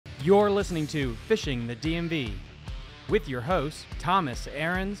You're listening to Fishing the DMV with your hosts, Thomas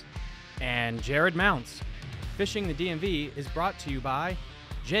Ahrens and Jared Mounts. Fishing the DMV is brought to you by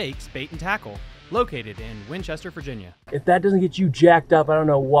Jake's Bait and Tackle, located in Winchester, Virginia. If that doesn't get you jacked up, I don't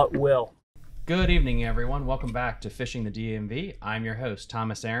know what will. Good evening, everyone. Welcome back to Fishing the DMV. I'm your host,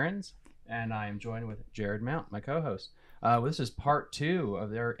 Thomas Ahrens, and I am joined with Jared Mount, my co-host. This is part 2 of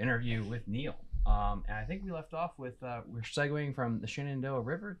their interview with Neil. And I think we left off with, we're segueing from the Shenandoah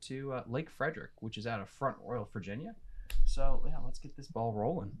River to Lake Frederick, which is out of Front Royal, Virginia. So, yeah, let's get this ball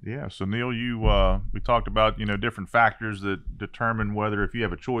rolling. Yeah, so Neil, we talked about, different factors that determine whether, if you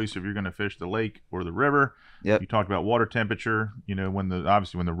have a choice, if you're going to fish the lake or the river. Yep. You talked about water temperature. When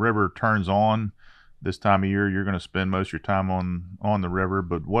the river turns on this time of year, you're going to spend most of your time on the river.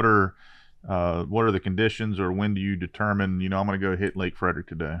 But what are the conditions, or when do you determine, I'm going to go hit Lake Frederick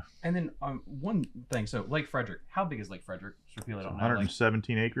today? And then one thing, so Lake Frederick, how big is Lake Frederick? For people that don't know,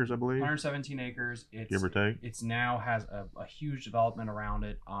 117 acres, I believe. 117 acres. Give or take. It's now has a huge development around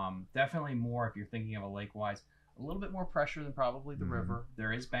it. Definitely more, if you're thinking of a lake-wise, a little bit more pressure than probably the river.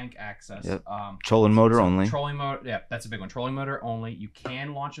 There is bank access. Yep. Trolling motor only. Trolling motor, yeah, that's a big one. Trolling motor only. You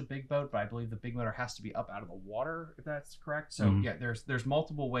can launch a big boat, but I believe the big motor has to be up out of the water, if that's correct. So yeah, there's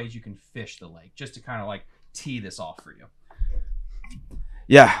multiple ways you can fish the lake, just to kind of like tee this off for you.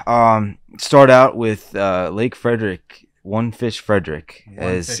 Yeah. Start out with Lake Frederick. One Fish Frederick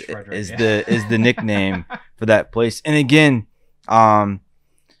is the nickname for that place. And again,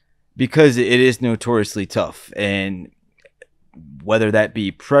 because it is notoriously tough, and whether that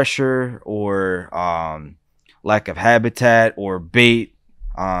be pressure or lack of habitat or bait,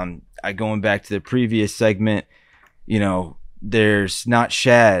 going back to the previous segment, there's not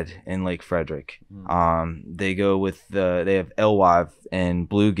shad in Lake Frederick. They go with they have alewife, and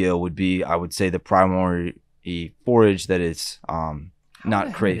bluegill would be, I would say, the primary forage that is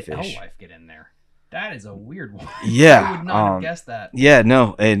not crayfish. Alewife get in there? That is a weird one. Yeah, I would not have guessed that. Yeah,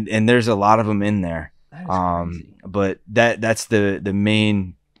 no, and there's a lot of them in there. That is crazy. But that's the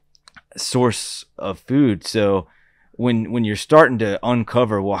main source of food. So when you're starting to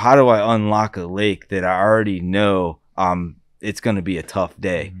uncover, well, how do I unlock a lake that I already know it's going to be a tough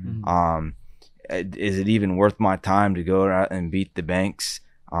day? Mm-hmm. Is it even worth my time to go out and beat the banks?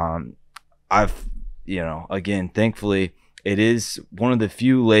 Again, thankfully, it is one of the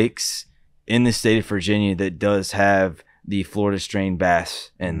few lakes in the state of Virginia that does have the Florida strain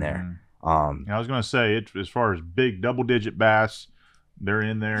bass in there. I was going to say, as far as big double-digit bass, they're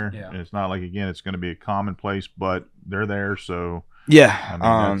in there. Yeah. And it's not like, again, it's going to be a commonplace, but they're there. So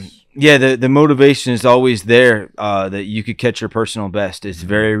yeah, the motivation is always there that you could catch your personal best. It's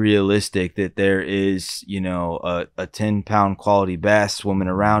very realistic that there is, a 10-pound quality bass swimming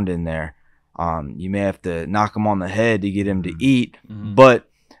around in there. You may have to knock him on the head to get him to eat, but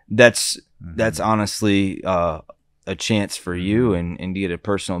that's honestly a chance for you and to get a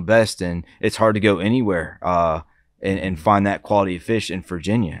personal best. And it's hard to go anywhere and find that quality of fish in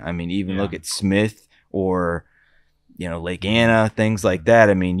Virginia. I mean, even look at Smith or Lake Anna, things like that.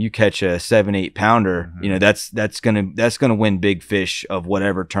 I mean, you catch a 7-8 pounder, that's gonna win big fish of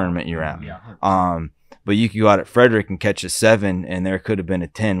whatever tournament you're at. But you could go out at Frederick and catch a 7, and there could have been a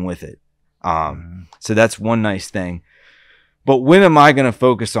 10 with it. So that's one nice thing. But when am I going to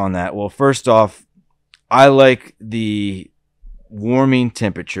focus on that? Well, first off, I like the warming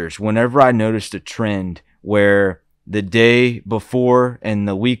temperatures. Whenever I noticed a trend where the day before and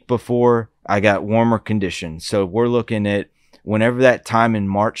the week before, I got warmer conditions. So we're looking at whenever that time in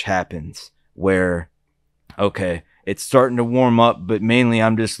March happens where, okay, it's starting to warm up, but mainly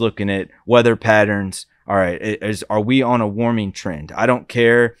I'm just looking at weather patterns. All right, are we on a warming trend? I don't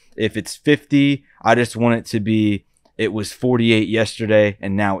care if it's 50. I just want it to be, it was 48 yesterday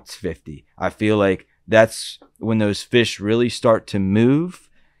and now it's 50. I feel like that's when those fish really start to move.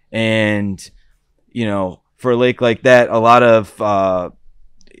 And, for a lake like that, a lot of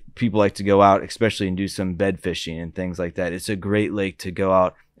people like to go out, especially and do some bed fishing and things like that. It's a great lake to go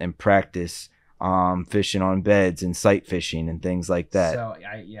out and practice fishing on beds and sight fishing and things like that.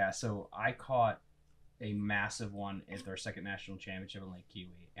 So I caught a massive one at their second national championship in Lake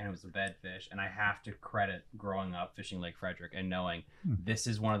Kiwi, and it was a bedfish. And I have to credit growing up fishing Lake Frederick and knowing this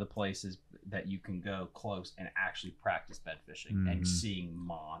is one of the places that you can go close and actually practice bed fishing and seeing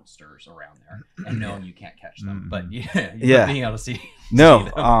monsters around there and knowing you can't catch them. But being able to see.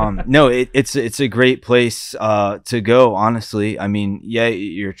 It's a great place to go, honestly. I mean,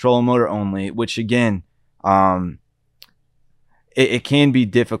 you're trolling motor only, which again, it can be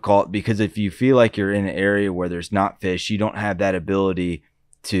difficult because if you feel like you're in an area where there's not fish, you don't have that ability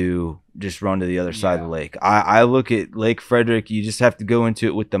to just run to the other side of the lake. I look at Lake Frederick, you just have to go into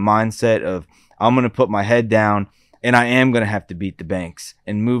it with the mindset of, I'm going to put my head down, and I am going to have to beat the banks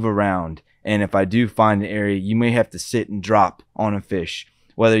and move around. And if I do find an area, you may have to sit and drop on a fish,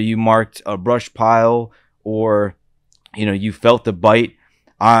 whether you marked a brush pile or, you know, you felt the bite.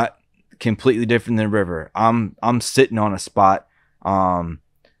 Completely different than the river. I'm sitting on a spot,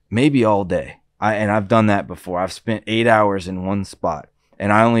 maybe all day. And I've done that before. I've spent 8 hours in one spot,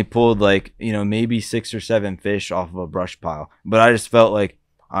 and I only pulled like, you know, maybe 6 or 7 fish off of a brush pile. But I just felt like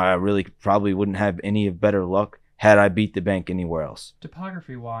I really probably wouldn't have any better luck had I beat the bank anywhere else.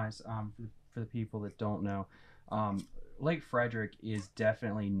 Topography wise, for the people that don't know, Lake Frederick is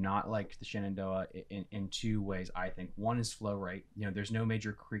definitely not like the Shenandoah in 2 ways, I think. One is flow rate. You know, there's no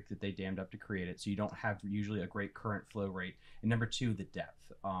major creek that they dammed up to create it, so you don't have usually a great current flow rate. And number 2, the depth.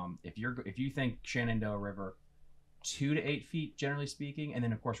 If you think Shenandoah River, 2 to 8 feet, generally speaking, and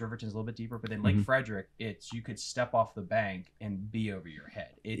then of course Riverton's a little bit deeper, but then Lake Frederick, you could step off the bank and be over your head.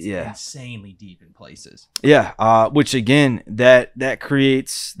 It's insanely deep in places. Yeah, which again, that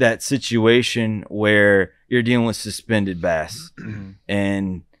creates that situation where you're dealing with suspended bass,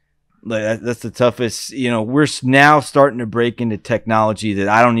 and like that's the toughest. You know, we're now starting to break into technology that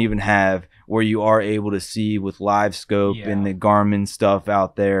I don't even have, where you are able to see with live scope and the Garmin stuff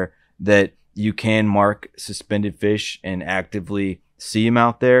out there that you can mark suspended fish and actively see them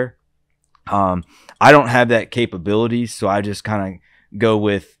out there. I don't have that capability, so I just kind of go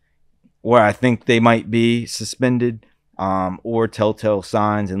with where I think they might be suspended, or telltale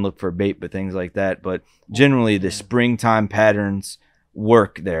signs and look for bait, but things like that. But generally, the springtime patterns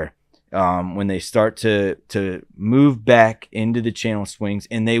work there. When they start to move back into the channel swings,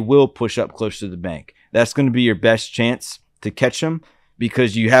 and they will push up close to the bank. That's going to be your best chance to catch them,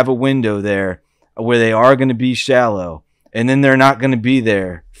 because you have a window there where they are going to be shallow, and then they're not going to be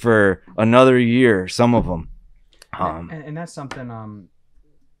there for another year, some of them. And that's something,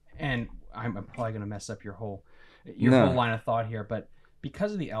 and I'm probably going to mess up your whole line of thought here, but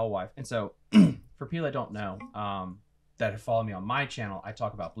because of the alewife, and so for people that don't know, that have followed me on my channel, I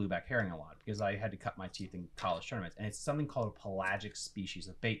talk about blueback herring a lot because I had to cut my teeth in college tournaments, and it's something called a pelagic species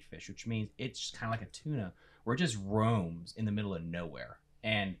of bait fish, which means it's just kind of like a tuna, where it just roams in the middle of nowhere.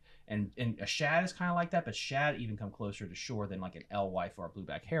 And a shad is kind of like that, but shad even come closer to shore than like an alewife or a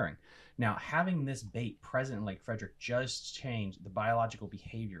blueback herring. Now, having this bait present in Lake Frederick just changed the biological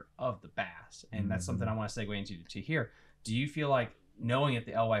behavior of the bass, and that's something I want to segue into to here. Do you feel like, knowing that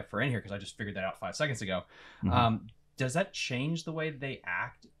the alewife are in here, because I just figured that out 5 seconds ago, does that change the way they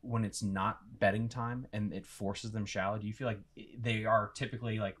act when it's not bedding time and it forces them shallow? Do you feel like they are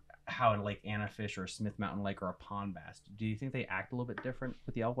typically like how a Lake Anna fish or a Smith Mountain Lake or a pond bass? Do you think they act a little bit different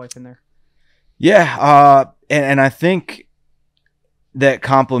with the alewife in there? Yeah, and I think that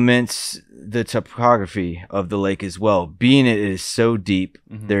complements the topography of the lake as well. Being it is so deep,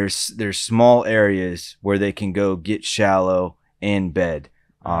 there's small areas where they can go get shallow and bed.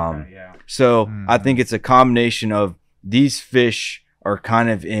 So I think it's a combination of these fish are kind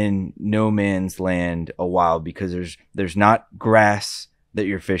of in no man's land a while, because there's not grass that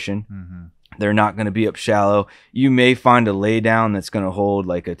you're fishing. They're not going to be up shallow. You may find a lay down that's going to hold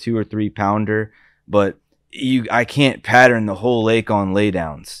like a 2 or 3 pounder, but I can't pattern the whole lake on lay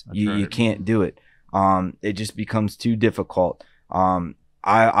downs. You can't do it. It just becomes too difficult.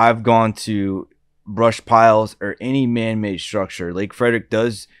 I've gone to brush piles or any man-made structure. Lake Frederick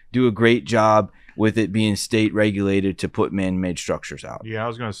does do a great job with it being state regulated to put man-made structures out. Yeah, I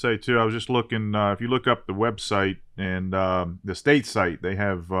was going to say too, I was just looking, if you look up the website and the state site, they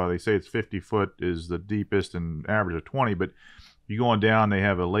have, they say it's 50 foot is the deepest and average of 20, but you go on down, they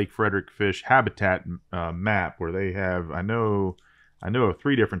have a Lake Frederick fish habitat map where they have, I know of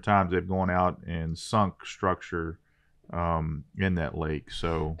 3 different times they've gone out and sunk structure in that lake.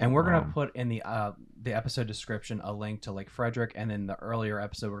 So, and we're gonna put in the episode description a link to Lake Frederick, and then the earlier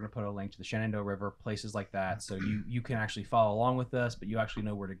episode we're gonna put a link to the Shenandoah River, places like that, so you can actually follow along with us, but you actually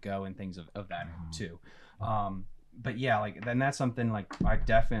know where to go and things of that too. But yeah, like, then that's something like I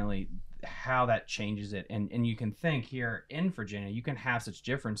definitely, how that changes it, and you can think here in Virginia you can have such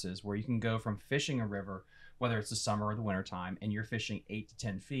differences where you can go from fishing a river, whether it's the summer or the winter time, and you're fishing 8 to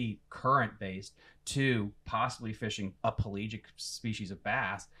 10 feet current based, to possibly fishing a pelagic species of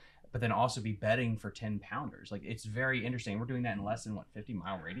bass, but then also be bedding for 10 pounders. Like, it's very interesting. We're doing that in less than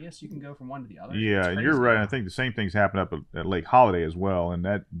 50-mile radius. You can go from one to the other. Yeah, and you're right. I think the same things happen up at Lake Holiday as well. And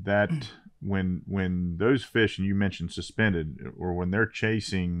that when those fish, and you mentioned suspended, or when they're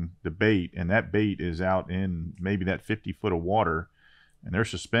chasing the bait, and that bait is out in maybe that 50 foot of water, and they're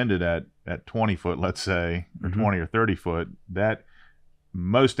suspended at 20 foot, let's say, or 20 or 30 foot, that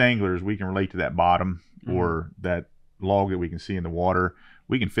most anglers, we can relate to that bottom or that log that we can see in the water.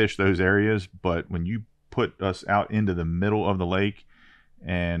 We can fish those areas, but when you put us out into the middle of the lake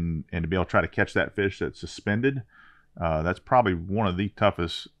and to be able to try to catch that fish that's suspended, that's probably one of the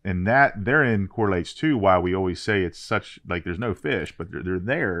toughest. And that therein correlates to why we always say it's such, like, there's no fish, but they're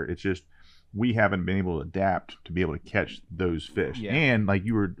there. It's just we haven't been able to adapt to be able to catch those fish. Yeah. And like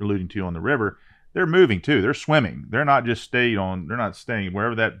you were alluding to on the river, they're moving too. They're swimming. They're not just they're not staying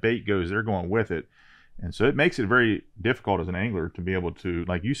wherever that bait goes, they're going with it. And so it makes it very difficult as an angler to be able to,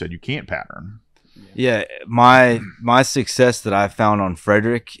 like you said, you can't pattern. Yeah, my success that I found on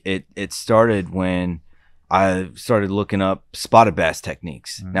Frederick, it started when I started looking up spotted bass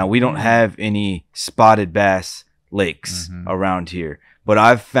techniques. Now, we don't have any spotted bass lakes around here, but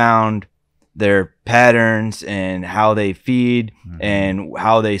I've found their patterns and how they feed and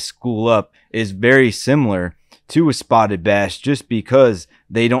how they school up is very similar to a spotted bass, just because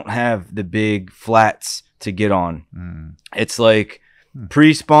they don't have the big flats to get on. It's like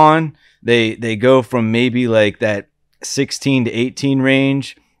pre-spawn, they go from maybe like that 16 to 18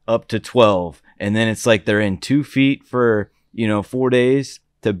 range up to 12, and then it's like they're in 2 feet for 4 days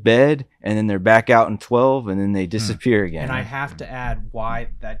to bed, and then they're back out in 12, and then they disappear again. And I have to add why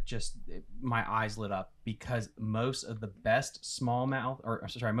that my eyes lit up, because most of the best smallmouth,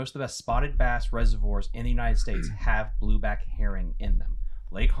 most of the best spotted bass reservoirs in the United States have blueback herring in them.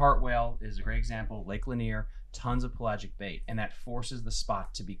 Lake Hartwell is a great example. Lake Lanier, tons of pelagic bait, and that forces the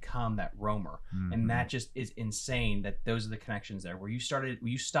spot to become that roamer. And that just is insane that those are the connections there, where you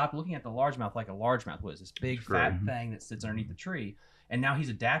stopped looking at the largemouth like a largemouth was, this big fat thing that sits underneath the tree. And now he's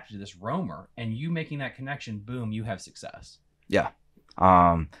adapted to this roamer, and you making that connection, boom, you have success. Yeah.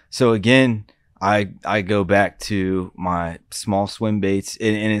 So again, I go back to my small swim baits,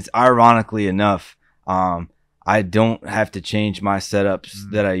 and it's ironically enough, I don't have to change my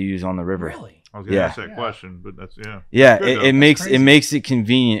setups that I use on the river. Really? I was going to ask that question, but that's it makes it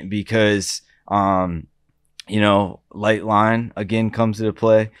convenient because light line again comes into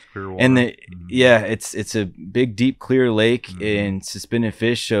play, and it's a big, deep, clear lake, and suspended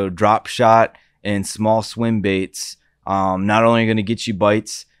fish, so drop shot and small swim baits not only going to get you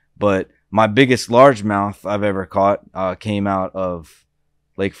bites, but my biggest largemouth I've ever caught came out of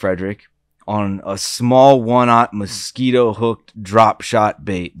Lake Frederick on a small 1/0 mosquito hooked drop shot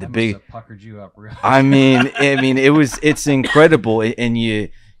bait. That must have puckered you up real. I mean it's incredible, and in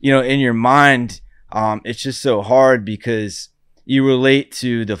your mind, it's just so hard because you relate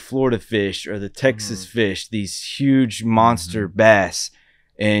to the Florida fish or the Texas fish, these huge monster bass,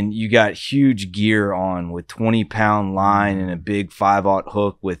 and you got huge gear on with 20-pound line and a big 5/0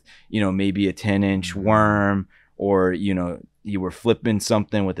 hook with maybe a 10-inch worm, or you were flipping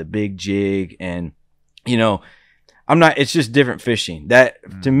something with a big jig, and it's just different fishing. That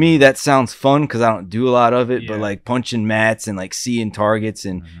to me, that sounds fun because I don't do a lot of it, but like punching mats and like seeing targets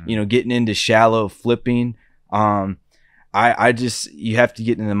and getting into shallow flipping, I just, you have to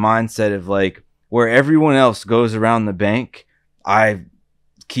get in the mindset of like, where everyone else goes around the bank, I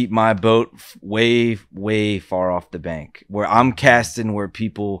keep my boat way far off the bank, where I'm casting where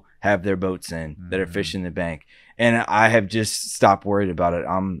people have their boats in that are fishing the bank. And I have just stopped worried about it.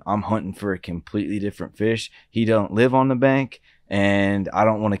 I'm hunting for a completely different fish. He don't live on the bank, and I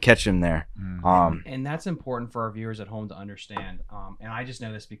don't want to catch him there. And that's important for our viewers at home to understand. And I just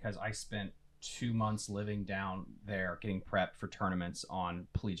know this because I spent 2 months living down there getting prepped for tournaments on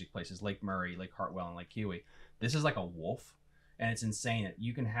pelagic places, Lake Murray, Lake Hartwell, and Lake Huey. This is like a wolf. And it's insane that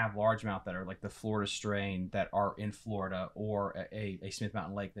you can have largemouth that are like the Florida strain that are in Florida, or a Smith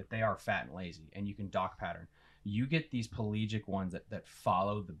Mountain Lake, that they are fat and lazy, and you can dock pattern. You get these pelagic ones that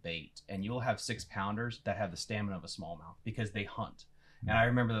follow the bait, and you'll have 6-pounders that have the stamina of a smallmouth because they hunt. And I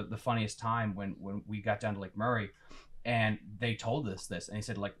remember the funniest time when we got down to Lake Murray, and they told us this, and he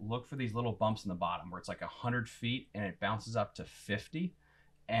said, like, look for these little bumps in the bottom where it's like 100 feet and it bounces up to 50.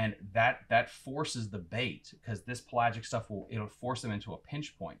 And that forces the bait, because this pelagic stuff it'll force them into a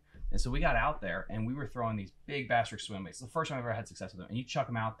pinch point. And so we got out there and we were throwing these big bass rig swim baits. It's the first time I've ever had success with them. And you chuck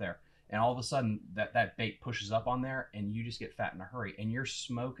them out there, and all of a sudden that bait pushes up on there, and you just get fat in a hurry, and you're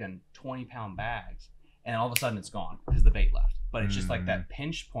smoking 20-pound bags, and all of a sudden it's gone because the bait left. But it's just like that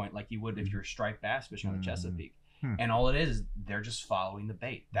pinch point, like you would if you're striped bass fishing on the Chesapeake. And all it is they're just following the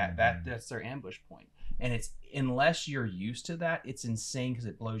bait. That's their ambush point. And it's, unless you're used to that, it's insane because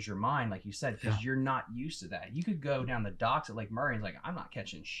it blows your mind, like you said, because you're not used to that. You could go down the docks at Lake Murray and it's like, I'm not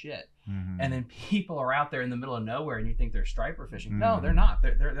catching shit. And then people are out there in the middle of nowhere, and you think they're striper fishing. No, they're not.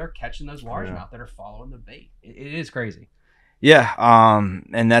 They're catching those largemouth that are following the bait. It is crazy. Yeah,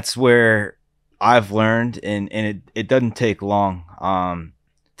 and that's where I've learned, and it doesn't take long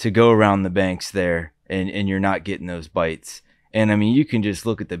to go around the banks there, and you're not getting those bites. And I mean, you can just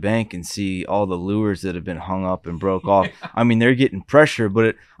look at the bank and see all the lures that have been hung up and broke off. I mean, they're getting pressure,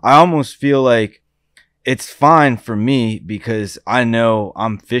 but I almost feel like it's fine for me because I know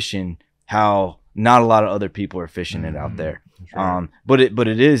I'm fishing how not a lot of other people are fishing it out there. Right. But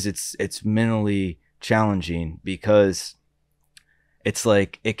it's mentally challenging because it's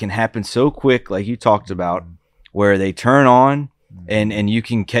like it can happen so quick, like you talked about, where they turn on and you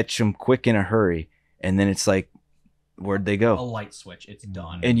can catch them quick in a hurry, and then it's like, where'd they go? A light switch, it's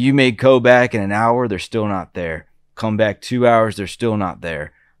done. And you may go back in an hour, they're still not there. Come back 2 hours, they're still not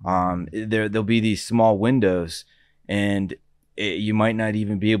there. There'll be these small windows, and you might not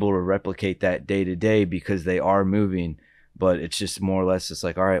even be able to replicate that day to day because they are moving. But it's just more or less, it's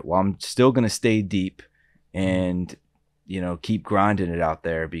like, all right, well, I'm still going to stay deep and, keep grinding it out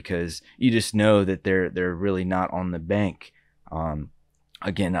there because you just know that they're really not on the bank.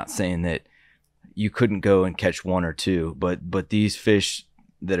 Again, not saying that you couldn't go and catch one or two, but these fish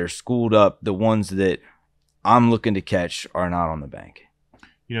that are schooled up, the ones that I'm looking to catch, are not on the bank.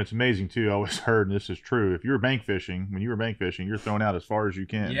 It's amazing too. I always heard, and this is true, if you're bank fishing, you're throwing out as far as you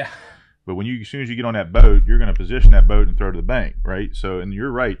can. Yeah. But as soon as you get on that boat, you're going to position that boat and throw to the bank, right? So, and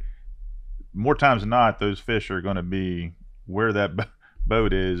you're right. More times than not, those fish are going to be where that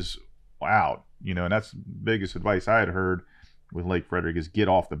boat is out. And that's the biggest advice I had heard with Lake Frederick is get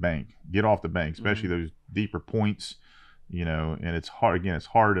off the bank, especially those deeper points. And it's hard. Again, it's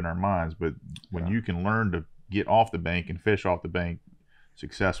hard in our minds, but when you can learn to get off the bank and fish off the bank,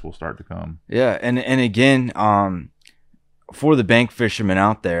 success will start to come. Yeah, and again, for the bank fishermen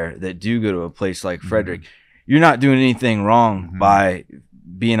out there that do go to a place like Frederick, you're not doing anything wrong by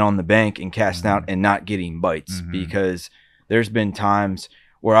being on the bank and casting out and not getting bites, because there's been times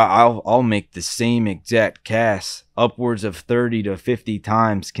where I'll make the same exact cast upwards of 30 to 50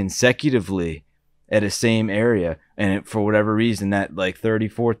 times consecutively at a same area, and for whatever reason, that like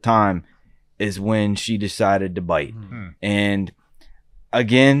 34th time is when she decided to bite. And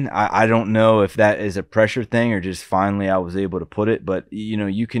again, I don't know if that is a pressure thing or just finally I was able to put it, but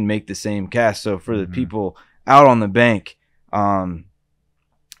you can make the same cast. So for the people out on the bank,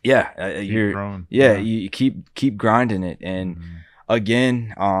 you keep grinding it. And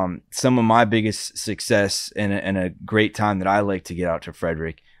again, some of my biggest success and a great time that I like to get out to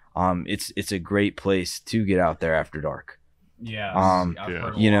Frederick, it's a great place to get out there after dark. Yeah.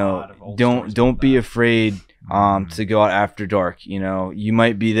 Don't be afraid to go out after dark. You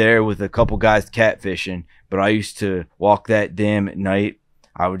might be there with a couple guys catfishing, but I used to walk that dam at night.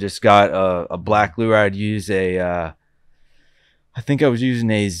 I would just got a black lure. I'd use I think I was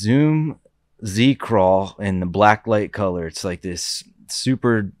using a Zoom Z Crawl in the black light color. It's like this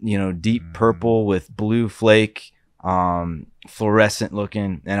super, deep purple with blue flake, fluorescent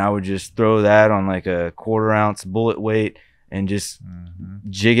looking. And I would just throw that on like a 1/4 ounce bullet weight and just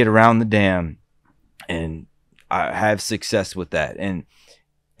jig it around the dam. And I have success with that. And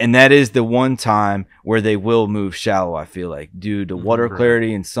that is the one time where they will move shallow, I feel like, due to water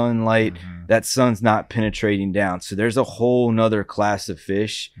clarity and sunlight. That sun's not penetrating down. So there's a whole nother class of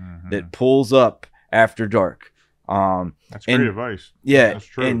fish that pulls up after dark. That's great advice. Yeah. That's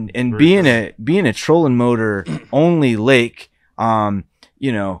true. And being a trolling motor only lake,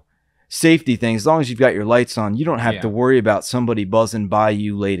 safety things, as long as you've got your lights on, you don't have to worry about somebody buzzing by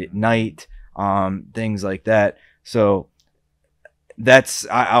you late at night, things like that. So that's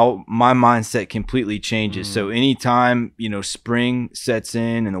my mindset completely changes. So anytime spring sets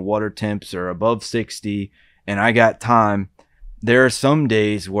in and the water temps are above 60 and I got time, there are some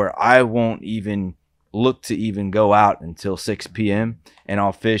days where I won't even look to even go out until 6 p.m. and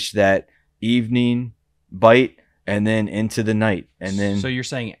I'll fish that evening bite and then into the night. And then so you're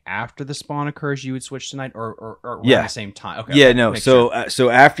saying after the spawn occurs you would switch to night or around the same time? Okay. Yeah, no. So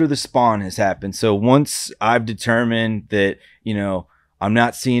after the spawn has happened, so once I've determined that I'm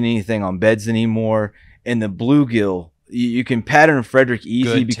not seeing anything on beds anymore, and the bluegill, you can pattern Frederick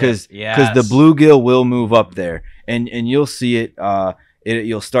easy because the bluegill will move up there, and you'll see it.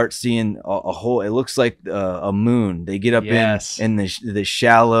 You'll start seeing a whole. It looks like a moon. They get up in the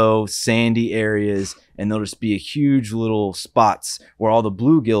shallow sandy areas, and there'll just be a huge little spots where all the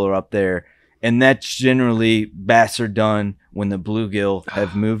bluegill are up there, and that's generally bass are done when the bluegill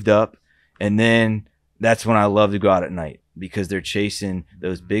have moved up, and then that's when I love to go out at night because they're chasing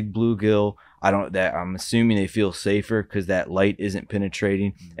those big bluegill. I'm assuming they feel safer because that light isn't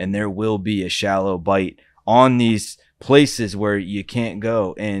penetrating, and there will be a shallow bite on these places where you can't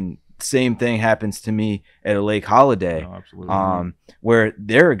go. And same thing happens to me at a Lake Holiday. Oh, absolutely. Where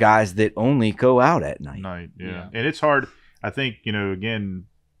there are guys that only go out at night. Yeah. And it's hard. I think, again,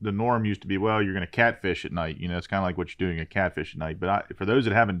 the norm used to be, well, you're going to catfish at night. It's kind of like what you're doing, a catfish at night. But for those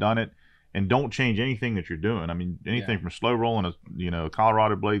that haven't done it, and don't change anything that you're doing. I mean, anything from slow rolling a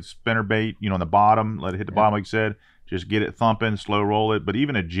Colorado blade spinner bait, on the bottom, let it hit the bottom, like you said, just get it thumping, slow roll it. But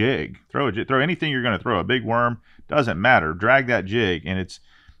even a jig, throw anything you're going to throw, a big worm, doesn't matter. Drag that jig, and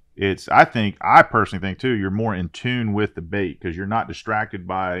I personally think too, you're more in tune with the bait because you're not distracted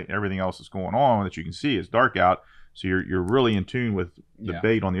by everything else that's going on that you can see. It's dark out, so you're really in tune with the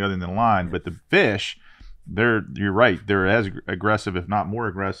bait on the other end of the line. But the fish, you're right, they're as aggressive, if not more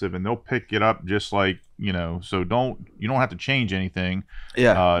aggressive, and they'll pick it up just like so you don't have to change anything.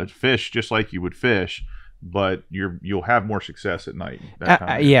 Fish just like you would fish, but you'll have more success at night.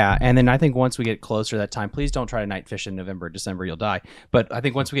 And then I think once we get closer to that time, please don't try to night fish in November or December, you'll die. But I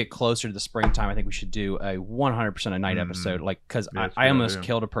think once we get closer to the springtime, I think we should do a 100% a night episode, because I almost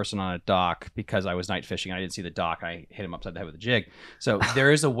killed a person on a dock because I was night fishing and I didn't see the dock. I hit him upside the head with a jig. So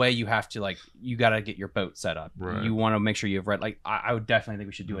there is a way you have to, you got to get your boat set up. Right. You want to make sure you have I would definitely think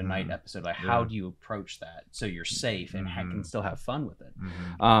we should do a night episode. How do you approach that so you're safe and can still have fun with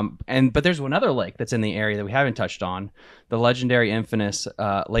it? But there's one other lake that's in the area that we haven't touched on, the legendary, infamous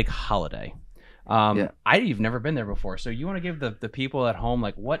Lake Holiday. I've never been there before, so you want to give the people at home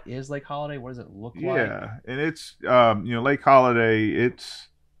what is Lake Holiday? What does it look like? Yeah, and it's Lake Holiday. It's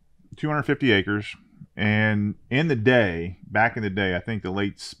 250 acres, and back in the day, I think the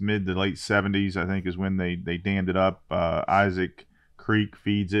mid to late 70s, I think is when they dammed it up. Isaac Creek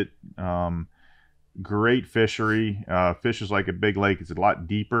feeds it. Great fishery. Fishes like a big lake. It's a lot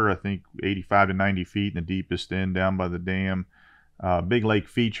deeper, I think 85 to 90 feet in the deepest end down by the dam. Big lake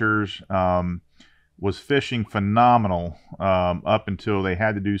features. Was fishing phenomenal up until they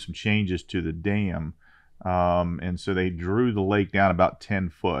had to do some changes to the dam. And so they drew the lake down about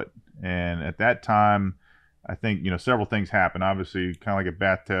 10 foot. And at that time, I think, several things happened. Obviously, kind of like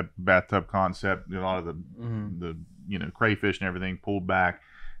a bathtub concept. A lot of the crayfish and everything pulled back.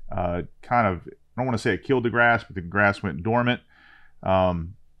 I don't want to say it killed the grass, but the grass went dormant.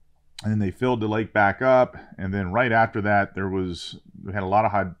 And then they filled the lake back up. And then right after that, we had a lot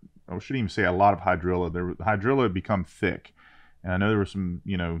of I shouldn't even say a lot of hydrilla. The hydrilla had become thick. And I know there were some,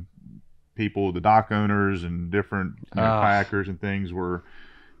 people, the dock owners and different kayakers and things were,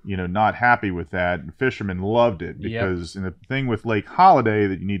 not happy with that. And fishermen loved it because, and the thing with Lake Holiday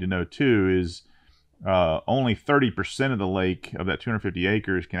that you need to know too is, only 30% of the lake, of that 250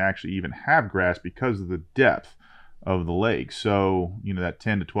 acres, can actually even have grass because of the depth of the lake. So, that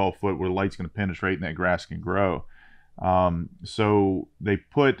 10 to 12 foot where the light's going to penetrate and that grass can grow. So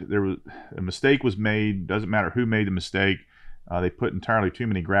a mistake was made. Doesn't matter who made the mistake. They put entirely too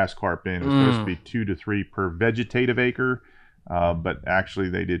many grass carp in. It was supposed to be 2 to 3 per vegetative acre. But actually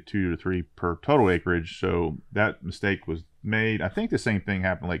they did 2 to 3 per total acreage. So that mistake was made. I think the same thing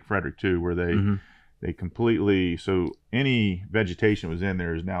happened in Lake Frederick too, where they completely, so any vegetation that was in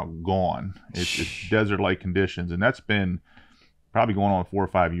there is now gone. It's desert-like conditions, and that's been probably going on 4 or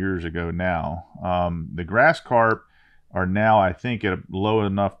 5 years ago now. The grass carp are now, I think, at a low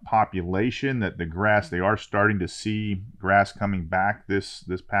enough population that they are starting to see grass coming back this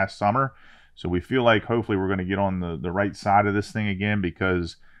past summer. So we feel like hopefully we're going to get on the right side of this thing again,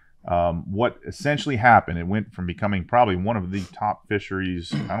 because what essentially happened, it went from becoming probably one of the top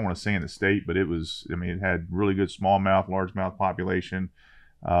fisheries, I don't want to say in the state, but it had really good smallmouth, largemouth population.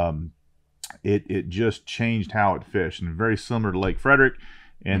 It just changed how it fished, and very similar to Lake Frederick,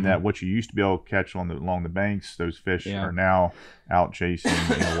 in that what you used to be able to catch along the banks, those fish are now out chasing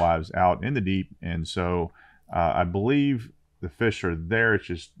wives out in the deep. And so I believe the fish are there. It's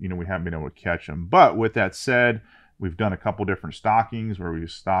just, we haven't been able to catch them. But with that said, we've done a couple different stockings where we've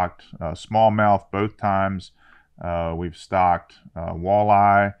stocked smallmouth both times. We've stocked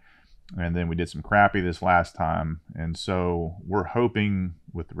walleye, and then we did some crappie this last time. And so we're hoping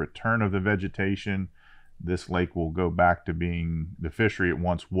with the return of the vegetation, this lake will go back to being the fishery it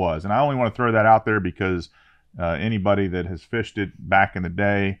once was. And I only want to throw that out there because anybody that has fished it back in the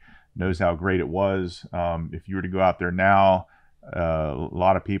day knows how great it was. If you were to go out there now, a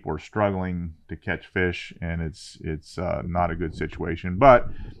lot of people are struggling to catch fish, and it's not a good situation. But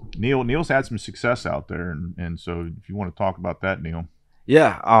Neil's had some success out there, and so if you want to talk about that, Neil.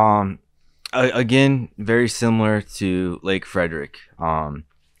 Yeah. Again, very similar to Lake Frederick.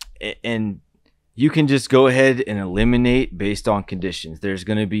 And you can just go ahead and eliminate based on conditions. There's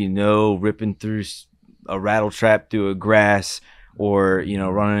going to be no ripping through a rattle trap through a grass, or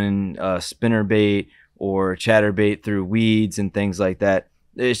running a spinner bait or chatterbait through weeds and things like that.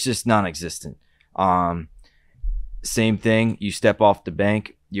 It's just non-existent. Same thing. You step off the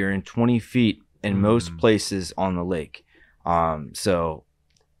bank, you're in 20 feet in most places on the lake. So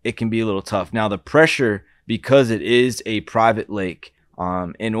it can be a little tough. Now the pressure, because it is a private lake,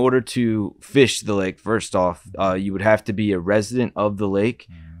 in order to fish the lake, first off, you would have to be a resident of the lake,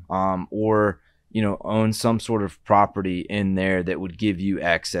 or own some sort of property in there that would give you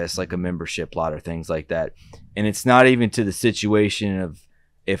access, like a membership lot or things like that. And it's not even to the situation of,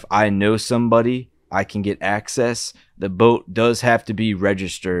 if I know somebody, I can get access. The boat does have to be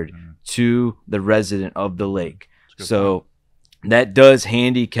registered to the resident of the lake. So that does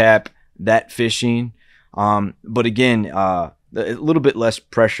handicap that fishing. But again, a little bit less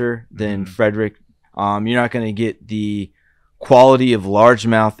pressure than Frederick. You're not going to get the quality of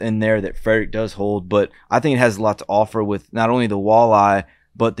largemouth in there that Frederick does hold, but I think it has a lot to offer with not only the walleye,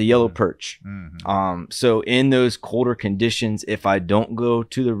 but the yellow perch. So in those colder conditions, if I don't go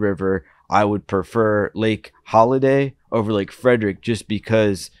to the river, I would prefer Lake Holiday over Lake Frederick, just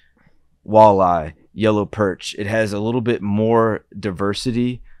because walleye, yellow perch, it has a little bit more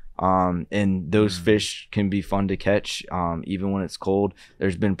diversity, and those fish can be fun to catch, even when it's cold.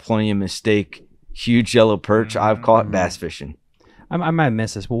 There's been plenty of mistake huge yellow perch I've caught bass fishing. I might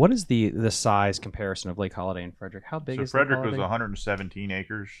miss this, but what is the size comparison of Lake Holiday and Frederick? How big is Frederick? Lake Was Holiday? 117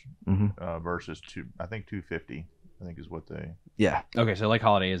 acres versus 250. I think is what they. Yeah. Okay, so Lake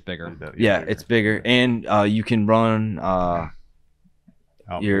Holiday is bigger. Yeah, it's bigger, and you can run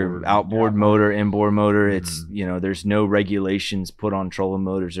your outboard motor, inboard motor. It's there's no regulations put on trolling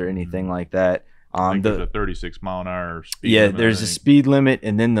motors or anything like that. I think there's a 36-mile-an-hour speed limit. There's a speed limit,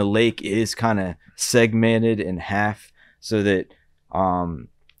 and then the lake is kind of segmented in half, so that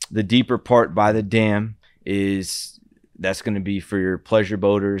the deeper part by the dam that's going to be for your pleasure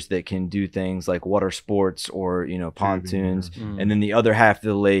boaters that can do things like water sports or pontoons, and then the other half of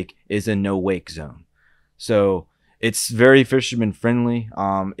the lake is a no wake zone. So it's very fisherman friendly.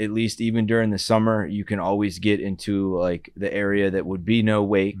 At least even during the summer, you can always get into like the area that would be no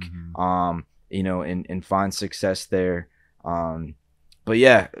wake, and find success there. But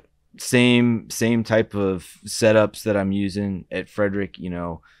yeah, same type of setups that I'm using at Frederick,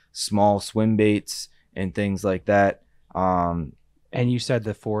 small swim baits and things like that. And you said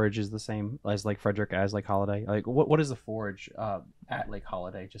the forage is the same as Lake Frederick as Lake Holiday. Like, what is the forage at Lake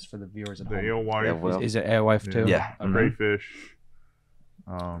Holiday, just for the viewers at The home? alewife. Is it alewife too? Yeah. Crayfish.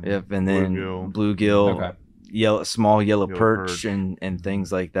 Yep, and then bluegill, small yellow perch, and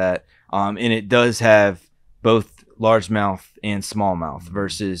things like that. And it does have both largemouth and smallmouth.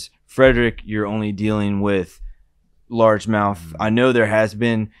 Versus Frederick, you're only dealing with largemouth. I know there has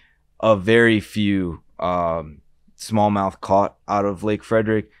been a very few smallmouth caught out of Lake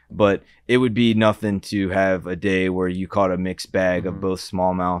Frederick, but it would be nothing to have a day where you caught a mixed bag of both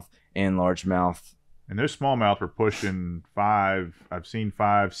smallmouth and largemouth. And those smallmouth were pushing 5. I've seen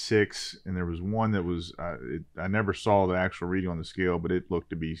 5, 6, and there was one that was I never saw the actual reading on the scale, but it looked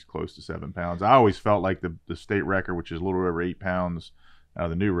to be close to 7 pounds. I always felt like the state record, which is a little over 8 pounds out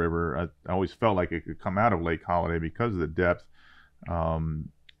of the New River, I always felt like it could come out of Lake Holiday because of the depth.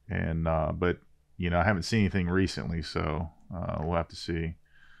 But I haven't seen anything recently, so we'll have to see.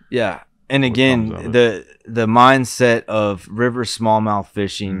 Yeah. And again, the mindset of river smallmouth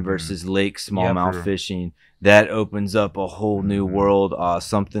fishing versus lake smallmouth fishing, that opens up a whole new world.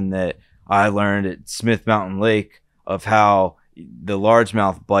 Something that I learned at Smith Mountain Lake, of how the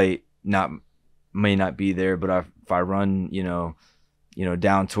largemouth bite may not be there, but if I run,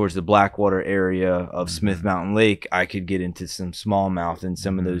 down towards the Blackwater area of Smith Mountain Lake, I could get into some smallmouth in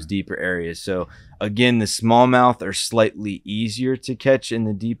some of those deeper areas. So again, the smallmouth are slightly easier to catch in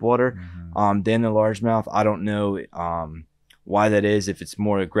the deep water than the largemouth. I don't know why that is, if it's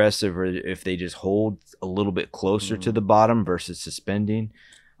more aggressive or if they just hold a little bit closer to the bottom versus suspending.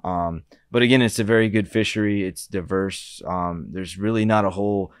 But again, it's a very good fishery. It's diverse. There's really not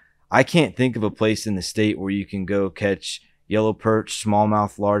I can't think of a place in the state where you can go catch yellow perch,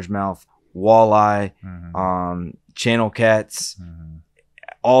 smallmouth, largemouth, walleye, channel cats,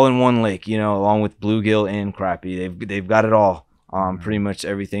 all in one lake, along with bluegill and crappie. They've got it all. Pretty much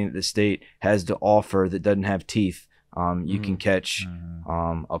everything that the state has to offer that doesn't have teeth, you can catch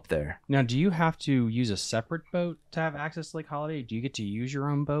up there. Now, do you have to use a separate boat to have access to Lake Holiday? Do you get to use your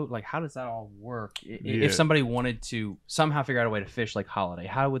own boat? Like, how does that all work? If somebody wanted to somehow figure out a way to fish Lake Holiday,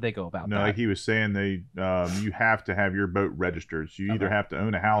 how would they go about that? No, like he was saying, you have to have your boat registered. So you either have to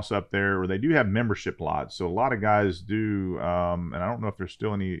own a house up there, or they do have membership lots. So a lot of guys do, and I don't know if there's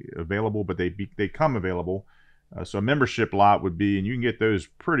still any available, but they come available. So a membership lot would be, and you can get those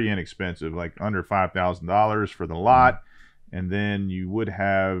pretty inexpensive, like under $5,000 for the lot. and then you would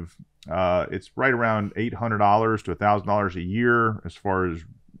have it's right around $800 to $1,000 a year as far as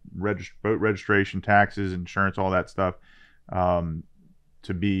boat registration, taxes, insurance, all that stuff,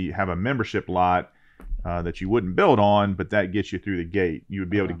 to have a membership lot that you wouldn't build on, but that gets you through the gate. You would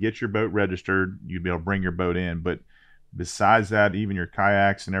be able to get your boat registered. You'd be able to bring your boat in, but besides that, even your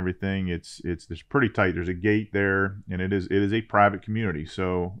kayaks and everything, it's pretty tight. There's a gate there, and it is a private community.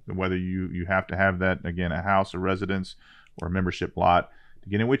 So whether you have to have that, again, a house, a residence, or a membership lot to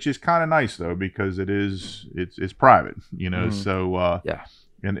get in, which is kind of nice though, because it's private, So yeah.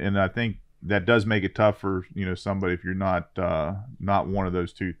 And I think that does make it tough for somebody if you're not one of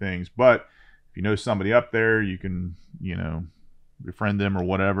those two things. But if you know somebody up there, you can befriend them or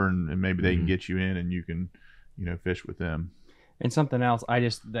whatever, and maybe they can get you in, and you can fish with them. And something else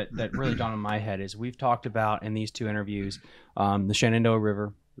that really dawned on my head is we've talked about in these two interviews the Shenandoah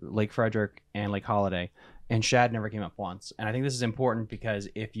River, Lake Frederick, and Lake Holiday. And shad never came up once. And I think this is important because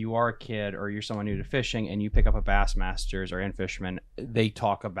if you are a kid or you're someone new to fishing and you pick up a Bassmasters or In-Fisherman, they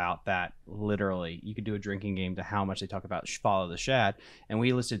talk about that literally. You could do a drinking game to how much they talk about follow the shad. And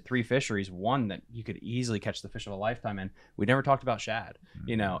we listed 3 fisheries, one that you could easily catch the fish of a lifetime in. We never talked about shad,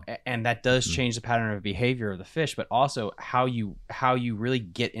 and that does change the pattern of behavior of the fish, but also how you really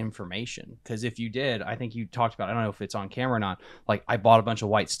get information. Because if you did, I think you talked about, I don't know if it's on camera or not, like I bought a bunch of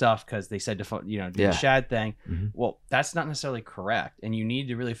white stuff because they said to do the shad thing. Well, that's not necessarily correct, and you need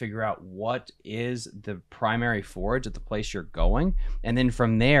to really figure out what is the primary forage at the place you're going, and then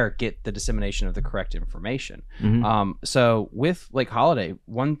from there get the dissemination of the correct information. So with Lake Holiday,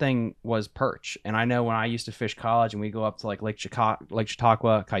 one thing was perch, and I know when I used to fish college and we go up to like Lake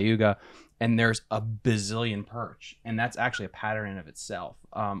Chautauqua, Cayuga, and there's a bazillion perch, and that's actually a pattern in of itself.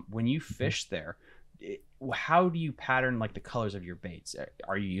 When you fish there, how do you pattern like the colors of your baits?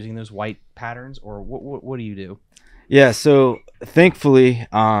 Are you using those white patterns, or what do you do? Yeah, so thankfully,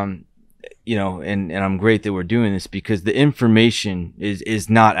 and I'm great that we're doing this because the information is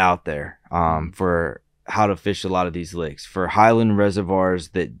not out there for how to fish a lot of these lakes. For highland reservoirs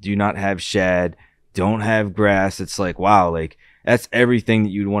that do not have shad, don't have grass, it's like, wow, like that's everything that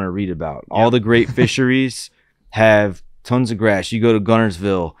you'd want to read about. Yep. All the great fisheries have tons of grass. You go to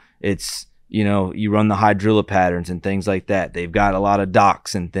Gunnersville, it's you run the hydrilla patterns and things like that. They've got a lot of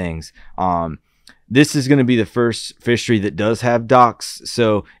docks and things. This is going to be the first fishery that does have docks,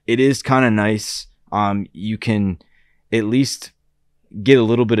 so it is kind of nice. You can at least get a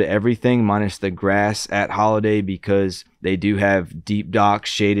little bit of everything minus the grass at Holiday because they do have deep docks,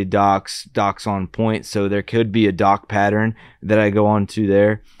 shaded docks, docks on point, so there could be a dock pattern that I go on to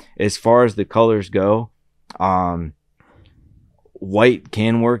there. As far as the colors go, white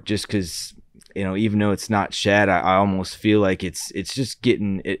can work just because even though it's not shad, I almost feel like it's just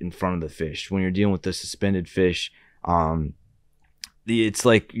getting it in front of the fish. When you're dealing with the suspended fish, it's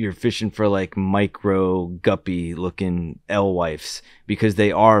like you're fishing for like micro guppy looking alewives because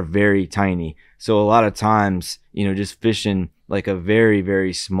they are very tiny. So a lot of times, just fishing like a very,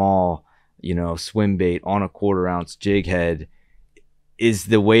 very small, swim bait on a 1/4 ounce jig head is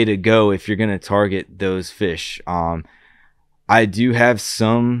the way to go if you're going to target those fish. I do have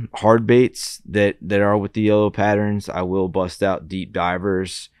some hard baits that are with the yellow patterns. I will bust out deep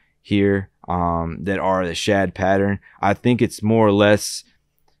divers here that are the shad pattern. I think it's more or less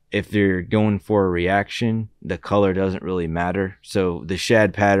if they're going for a reaction, the color doesn't really matter. So the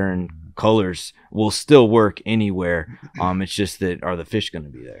shad pattern colors will still work anywhere. It's just that are the fish going to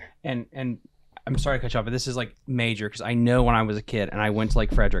be there? And I'm sorry to cut you off, but this is like major because I know when I was a kid and I went to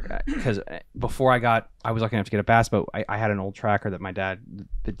Lake Frederick because before I was lucky enough to get a bass boat. I had an old tracker that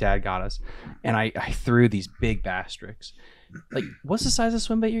the dad got us, and I threw these big bass tricks. Like, what's the size of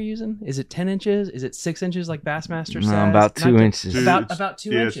swim bait you're using? Is it 10 inches? Is it 6 inches like Bassmaster says? No, about 2 inches. About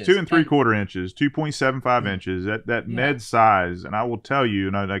 2 inches. It's 2 3/4 inches, 2.75 inches. That Ned size, and I will tell you,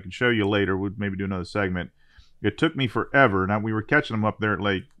 and I can show you later. We'll maybe do another segment. It took me forever. Now, we were catching them up there at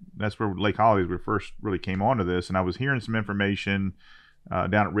Lake. That's where Lake Holidays we first really came onto this, and I was hearing some information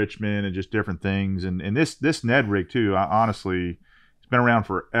down at Richmond and just different things. And this Ned rig too. Honestly, it's been around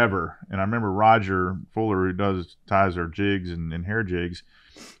forever. And I remember Roger Fuller, who ties our jigs and hair jigs.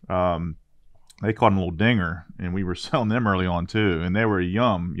 They caught him a little dinger, and we were selling them early on too. And they were a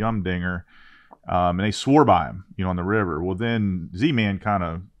yum dinger, and they swore by him, on the river. Well, then Z-Man kind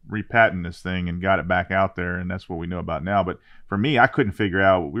of repatented this thing and got it back out there, and that's what we know about now. But for me, I couldn't figure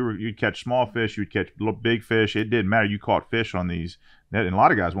out. You'd catch small fish, you'd catch big fish. It didn't matter. You caught fish on these, and a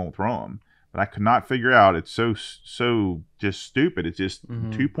lot of guys won't throw them. But I could not figure out. It's so just stupid. It's just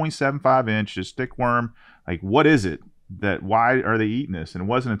 2.75 inch, just stick worm. Like, what is it? Why are they eating this? And it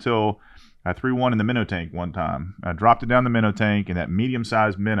wasn't until I threw one in the minnow tank one time. I dropped it down the minnow tank, and that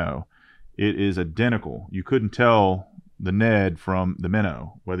medium-sized minnow, it is identical. You couldn't tell the Ned from the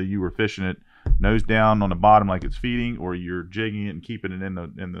minnow, whether you were fishing it nose down on the bottom like it's feeding, or you're jigging it and keeping it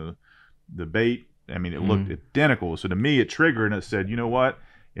in the bait. I mean, it looked identical. So to me, it triggered, and it said, you know what?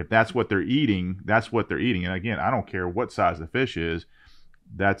 If that's what they're eating, that's what they're eating. And again, I don't care what size the fish is,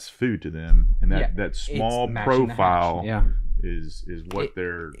 that's food to them. And that small profile is what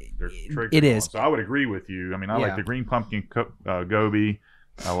they're triggered it is. on. So I would agree with you. I mean, I like the green pumpkin goby.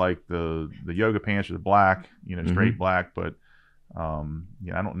 I like the yoga pants or the black, straight black. But I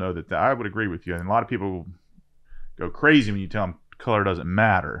don't know that I would agree with you. And a lot of people go crazy when you tell them color doesn't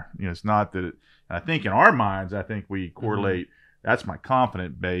matter. It's not that. I think in our minds, I think we correlate. That's my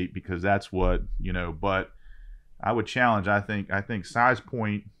confident bait because that's what But I would challenge. I think size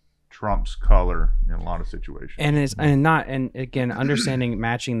point trumps color in a lot of situations. And again, understanding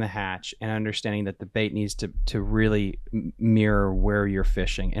matching the hatch and understanding that the bait needs to really mirror where you're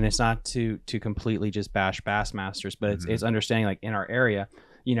fishing. And it's not to completely just bash Bassmasters, but it's understanding like in our area,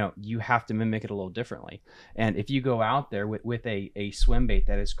 you have to mimic it a little differently. And if you go out there with a swim bait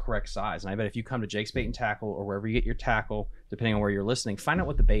that is correct size, and I bet if you come to Jake's Bait and Tackle or wherever you get your tackle, depending on where you're listening, find out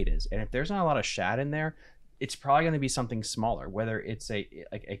what the bait is. And if there's not a lot of shad in there, it's probably going to be something smaller, whether it's a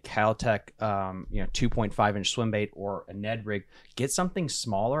Caltech 2.5 inch swim bait or a Ned rig. Get something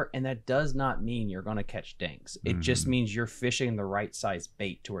smaller, and that does not mean you're going to catch dinks. It just means you're fishing the right size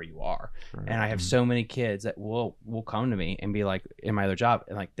bait to where you are. Right. And I have so many kids that will come to me and be like, in my other job,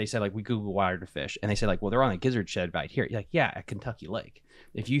 and like they said, like we Google wire to fish, and they say like, well, they're on a gizzard shad bite here. You're like, yeah, at Kentucky Lake.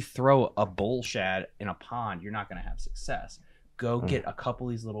 If you throw a bull shad in a pond, you're not going to have success. Go get a couple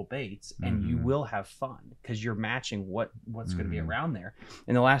of these little baits and you will have fun because you're matching what's going to be around there.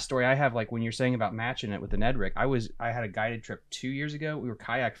 And the last story I have, like when you're saying about matching it with the Ned rig, I had a guided trip 2 years ago. We were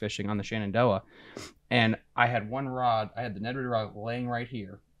kayak fishing on the Shenandoah, and I had one rod. I had the Ned rig rod laying right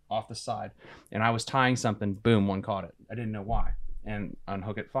here off the side, and I was tying something. Boom, one caught it. I didn't know why, and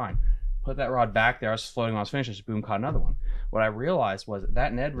unhook it, fine. Put that rod back there. I was floating. I was finished. Just boom, caught another one. What I realized was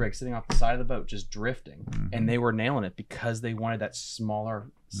that Ned rig sitting off the side of the boat just drifting, and they were nailing it because they wanted that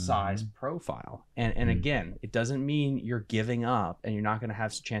smaller size profile. And again, it doesn't mean you're giving up and you're not going to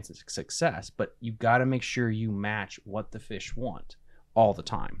have chances of success, but you got to make sure you match what the fish want all the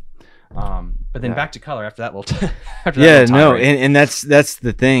time. But then back to color after that little. And that's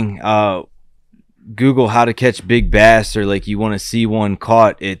the thing. Google how to catch big bass, or like you want to see one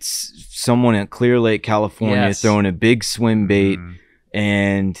caught. It's someone at Clear Lake, California, throwing a big swim bait,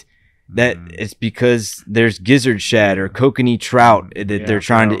 and that it's because there's gizzard shad or kokanee trout that they're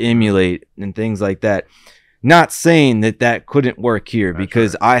trying to emulate and things like that. Not saying that couldn't work here,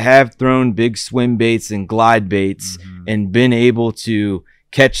 because I have thrown big swim baits and glide baits and been able to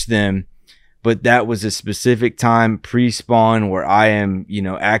catch them. But that was a specific time pre-spawn where I am,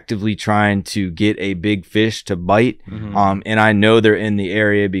 actively trying to get a big fish to bite. And I know they're in the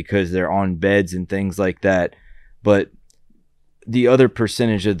area because they're on beds and things like that. But the other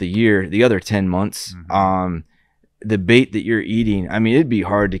percentage of the year, the other 10 months, the bait that you're eating, I mean, it'd be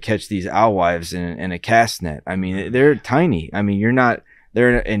hard to catch these alewives in a cast net. I mean, they're tiny. I mean, you're not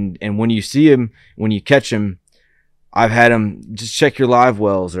there. And when you see them, when you catch them, I've had them just check your live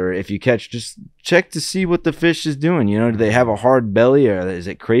wells, or if you catch, just check to see what the fish is doing. Do they have a hard belly, or is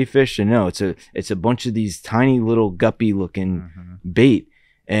it crayfish? And no, it's a bunch of these tiny little guppy looking bait,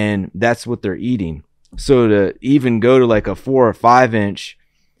 and that's what they're eating. So to even go to like a 4 or 5 inch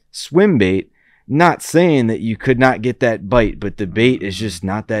swim bait, not saying that you could not get that bite, but the bait is just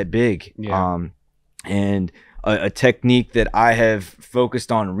not that big. And a technique that I have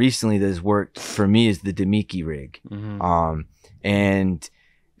focused on recently that has worked for me is the Demiki rig. And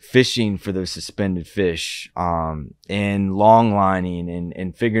fishing for those suspended fish, and long lining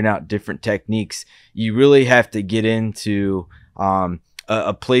and figuring out different techniques. You really have to get into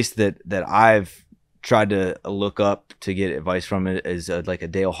a place that I've tried to look up to get advice from. It is like a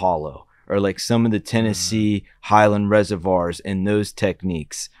Dale Hollow, or like some of the Tennessee Highland reservoirs and those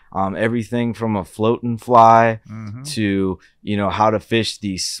techniques. Everything from a float and fly to, how to fish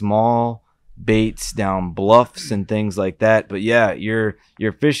these small baits down bluffs and things like that. But yeah, you're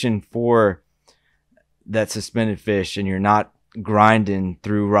fishing for that suspended fish, and you're not grinding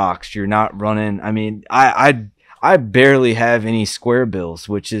through rocks. You're not running. I mean, I barely have any square bills,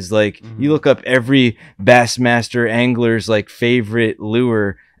 which is like, you look up every Bassmaster angler's like favorite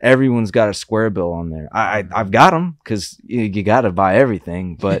lure, everyone's got a square bill on there. I've got them because you got to buy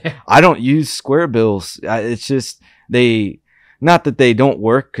everything, but I don't use square bills. It's just not that they don't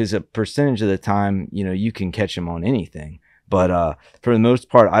work, because a percentage of the time, you can catch them on anything, But for the most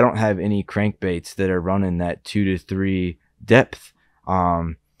part, I don't have any crankbaits that are running that 2 to 3 depth.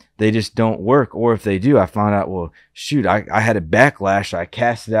 They just don't work. Or if they do, I found out, well, shoot, I had a backlash. I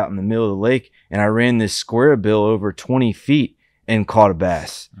cast it out in the middle of the lake, and I ran this square bill over 20 feet and caught a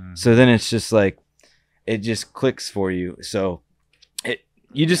bass. So then it's just like, it just clicks for you. So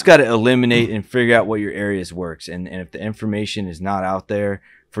you just got to eliminate and figure out what your areas works. And if the information is not out there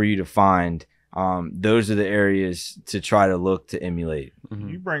for you to find, those are the areas to try to look to emulate.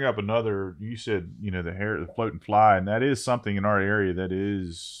 You bring up another, you said, the float and fly, and that is something in our area that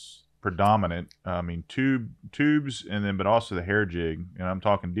is predominant. I mean, tubes, but also the hair jig, and I'm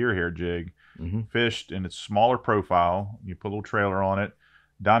talking deer hair jig, fished in its smaller profile. You put a little trailer on it,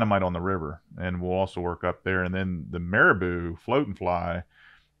 dynamite on the river, and we'll also work up there. And then the marabou float and fly,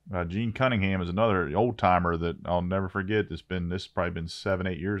 Gene Cunningham is another old timer that I'll never forget. This has probably been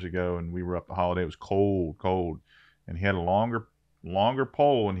 7-8 years ago, and we were up the holiday. It was cold, and he had a longer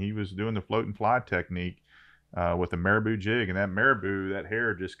pole, and he was doing the float and fly technique with a marabou jig. And that marabou, that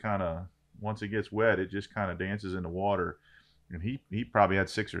hair just kind of, once it gets wet, it just kind of dances in the water. And he probably had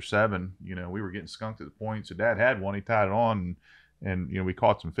 6 or 7. We were getting skunked at the point. So Dad had one. He tied it on, and we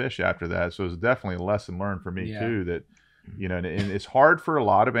caught some fish after that. So it was definitely a lesson learned for me too, that and it's hard for a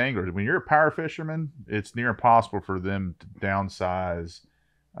lot of anglers. When you're a power fisherman, it's near impossible for them to downsize.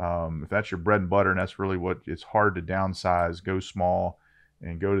 If that's your bread and butter, and that's really what it's hard to downsize, go small,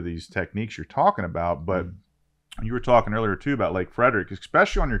 and go to these techniques you're talking about. But you were talking earlier too about Lake Frederick,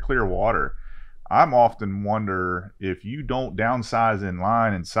 especially on your clear water. I'm often wonder if you don't downsize in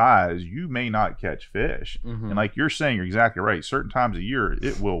line and size, you may not catch fish. And like you're saying, you're exactly right. Certain times of year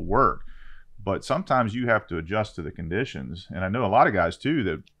it will work, but sometimes you have to adjust to the conditions. And I know a lot of guys too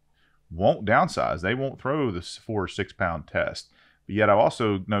that won't downsize. They won't throw the 4 or 6 pound test. But yet I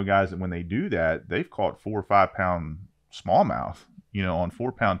also know guys that when they do that, they've caught 4 or 5 pound smallmouth, on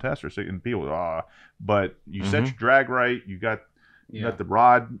 4 pound test or 6. And people, but you set your drag right. You got let the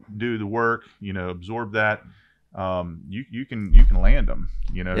rod do the work. Absorb that. You can land them.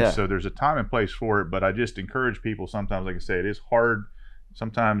 So there's a time and place for it. But I just encourage people. Sometimes, like I say, it is hard.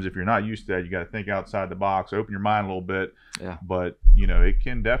 Sometimes if you're not used to that, you got to think outside the box, open your mind a little bit. But you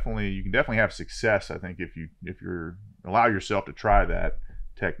can definitely have success. I think if you're allow yourself to try that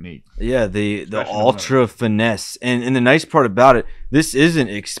technique. The ultra finesse, and the nice part about it, this isn't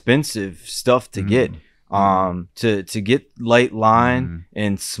expensive stuff to get. To get light line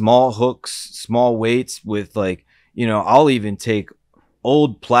and small hooks, small weights with I'll even take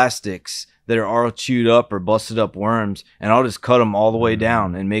old plastics that are all chewed up or busted up worms, and I'll just cut them all the way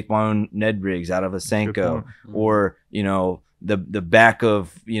down and make my own Ned rigs out of a Senko, or the back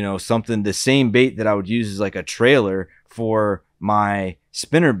of something. The same bait that I would use as like a trailer for my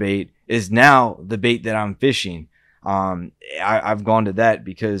spinner bait is now the bait that I'm fishing. I've gone to that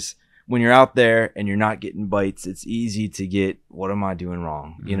because when you're out there and you're not getting bites, it's easy to get, what am I doing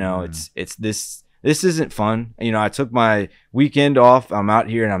wrong? It's this isn't fun. I took my weekend off. I'm out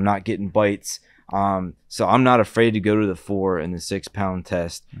here and I'm not getting bites. So I'm not afraid to go to the 4 and the 6 pound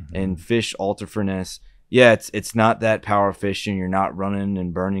test and fish ultra finesse. Yeah, it's not that power fishing. You're not running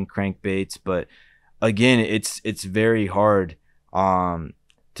and burning crankbaits, but again, it's very hard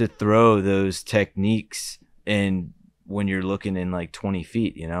to throw those techniques and when you're looking in like 20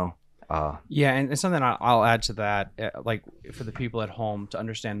 feet, and something I'll add to that, like for the people at home to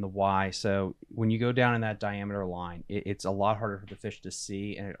understand the why. So when you go down in that diameter line, it's a lot harder for the fish to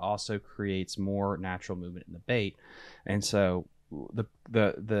see, and it also creates more natural movement in the bait. And so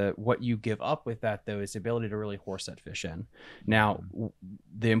the what you give up with that though is the ability to really horse that fish in. Now,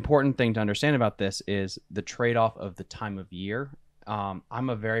 the important thing to understand about this is the trade-off of the time of year. I'm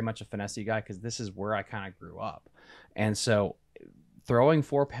a very much a finesse guy because this is where I kind of grew up, and so throwing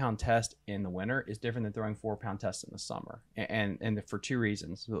 4 pound test in the winter is different than throwing 4 pound test in the summer, and for 2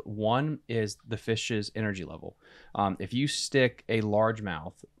 reasons. One is the fish's energy level. If you stick a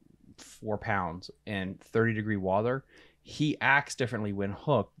largemouth 4 pounds in 30-degree water, he acts differently when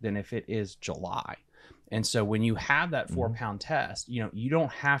hooked than if it is July. And so when you have that 4 pound test, you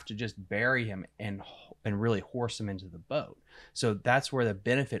don't have to just bury him and really horse him into the boat. So that's where the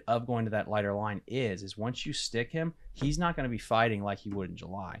benefit of going to that lighter line is once you stick him, he's not going to be fighting like he would in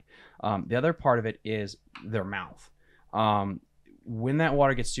July. The other part of it is their mouth. When that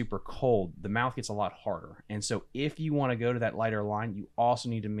water gets super cold, the mouth gets a lot harder. And so if you want to go to that lighter line, you also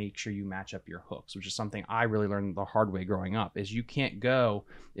need to make sure you match up your hooks, which is something I really learned the hard way growing up, is you can't go,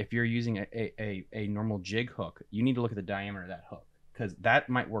 if you're using a normal jig hook, you need to look at the diameter of that hook. because that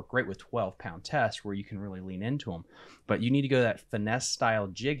might work great with 12-pound tests where you can really lean into them. But you need to go that finesse style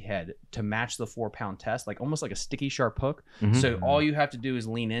jig head to match the 4-pound test, like almost like a sticky sharp hook. So all you have to do is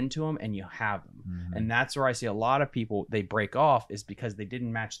lean into them and you have them. And that's where I see a lot of people, they break off is because they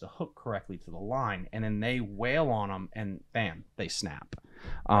didn't match the hook correctly to the line, and then they wail on them and bam, they snap.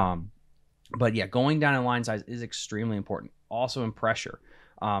 But yeah, going down in line size is extremely important. Also in pressure.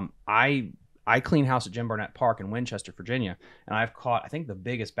 I clean house at Jim Barnett Park in Winchester, Virginia, and I've caught, I think the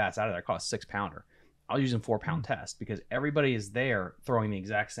biggest bass out of there, I caught a 6-pounder. I was using 4-pound test because everybody is there throwing the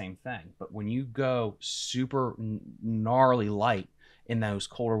exact same thing. But when you go super gnarly light in those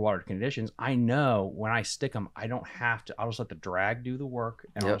colder water conditions, I know when I stick them, I don't have to, I'll just let the drag do the work,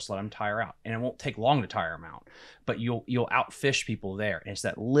 and I'll just let them tire out. And it won't take long to tire them out, but you'll outfish people there. And it's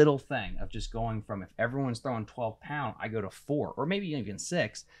that little thing of just going from, if everyone's throwing 12-pound, I go to 4 or maybe even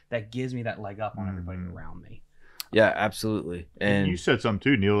 6. That gives me that leg up on everybody around me. Yeah, absolutely. And you said something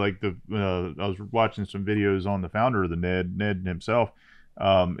too, Neil, like I was watching some videos on the founder of the Ned himself.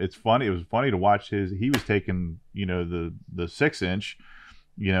 It's funny. It was funny to watch he was taking, the 6-inch,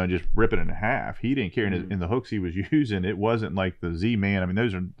 just ripping it in half. He didn't care. In the hooks he was using, it wasn't like the Z-Man. I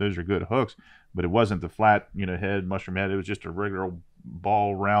mean, those are good hooks, but it wasn't the flat, head, mushroom head. It was just a regular old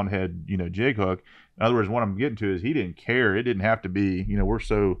ball round head, jig hook. In other words, what I'm getting to is he didn't care. It didn't have to be, we're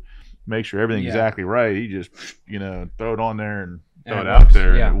so make sure everything's exactly right. He just, throw it on there and throw it out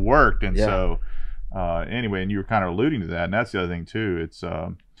there, and it worked. And so, anyway, and you were kind of alluding to that, and that's the other thing too. It's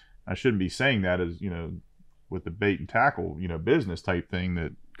I shouldn't be saying that as with the bait and tackle business type thing,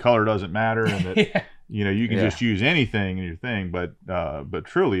 that color doesn't matter, and that you can just use anything in your thing, but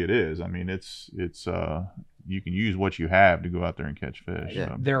truly it is. I mean, it's you can use what you have to go out there and catch fish.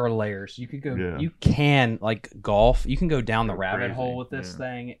 So. There are layers. You could go. You can, like golf. You can go down the rabbit hole with this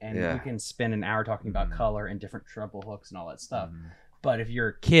thing, and you can spend an hour talking about color and different treble hooks and all that stuff. But if you're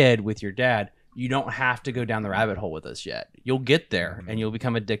a kid with your dad, you don't have to go down the rabbit hole with us yet. You'll get there, and you'll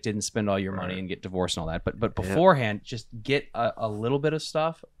become addicted and spend all your money and get divorced and all that. But beforehand, just get a little bit of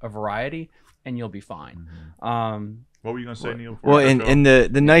stuff, a variety, and you'll be fine. What were you going to say, Neil? Well, and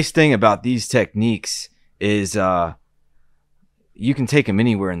the nice thing about these techniques is you can take them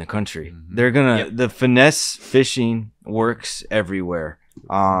anywhere in the country. They're gonna the finesse fishing works everywhere.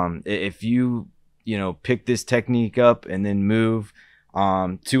 If you pick this technique up and then move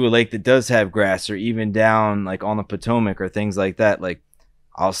to a lake that does have grass, or even down like on the Potomac or things like that, like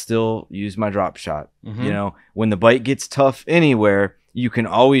I'll still use my drop shot. When the bite gets tough anywhere, you can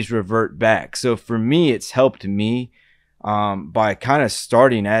always revert back. So for me, it's helped me by kind of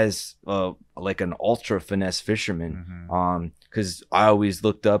starting as like an ultra finesse fisherman, because I always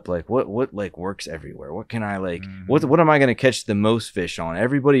looked up like what like works everywhere. What can I like? What am I going to catch the most fish on?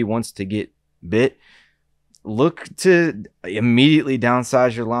 Everybody wants to get bit. Look to immediately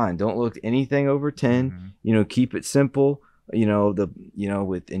downsize your line. Don't look anything over 10. Keep it simple.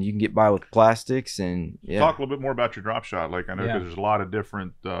 With, and you can get by with plastics. And talk a little bit more about your drop shot. Like I know because there's a lot of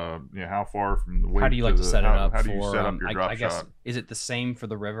different, how far from the weight. How do you like to set it up? How do you set up your drop I guess, shot? Is it the same for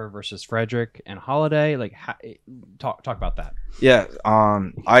the river versus Frederick and Holiday? Like, talk about that. Yeah.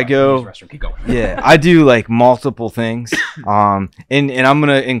 I go. Keep going. Yeah, I do like multiple things. And I'm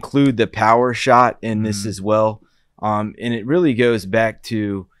gonna include the power shot in this as well. And it really goes back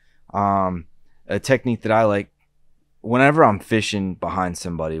to a technique that I like. Whenever I'm fishing behind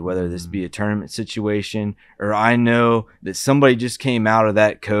somebody, whether this be a tournament situation, or I know that somebody just came out of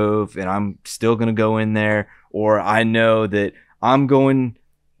that cove and I'm still going to go in there, or I know that I'm going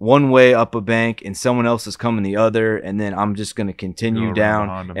one way up a bank and someone else is coming the other, and then I'm just going to continue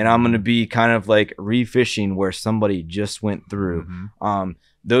down, and I'm going to be kind of like refishing where somebody just went through.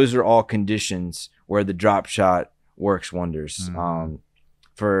 Those are all conditions where the drop shot works wonders.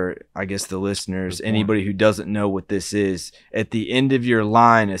 For, I guess, the listeners, anybody who doesn't know what this is, at the end of your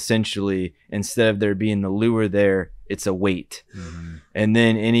line, essentially, instead of there being the lure there, it's a weight. And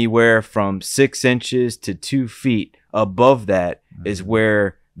then anywhere from 6 inches to 2 feet above that is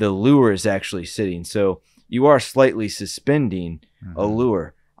where the lure is actually sitting. So you are slightly suspending a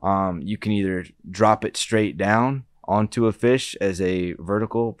lure. You can either drop it straight down onto a fish as a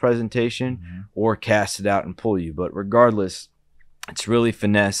vertical presentation, or cast it out and pull you. But regardless, it's really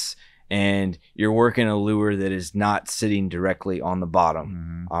finesse, and you're working a lure that is not sitting directly on the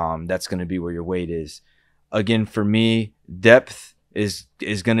bottom. That's going to be where your weight is. Again, for me, depth is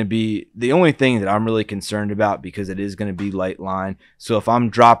going to be the only thing that I'm really concerned about, because it is going to be light line. So if I'm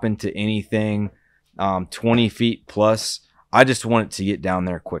dropping to anything 20 feet plus, I just want it to get down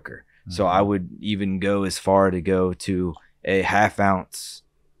there quicker. So I would even go as far to go to a 1/2 ounce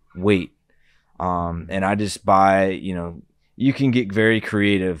weight. And I just buy, you can get very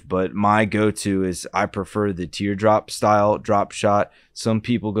creative, but my go-to is I prefer the teardrop style drop shot. Some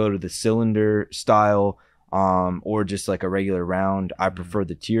people go to the cylinder style, or just like a regular round. I prefer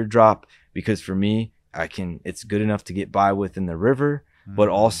the teardrop because for me, it's good enough to get by with in the river, but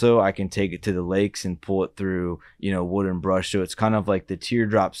also I can take it to the lakes and pull it through, wood and brush. So it's kind of like the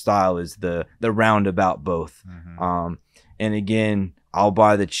teardrop style is the roundabout both. And again, I'll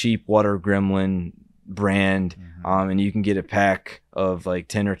buy the cheap Water Gremlin brand, and you can get a pack of like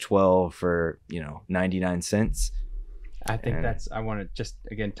 10 or 12 for 99 cents. I think I want to just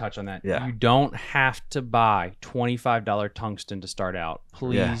again touch on that. Yeah. You don't have to buy $25 tungsten to start out.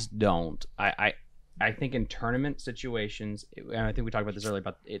 Please don't. I think in tournament situations, and I think we talked about this earlier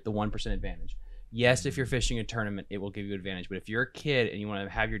about the 1% advantage. Yes, if you're fishing a tournament, it will give you advantage. But if you're a kid and you want to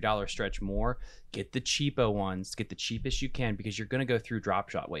have your dollar stretch more, get the cheapo ones. Get the cheapest you can because you're going to go through drop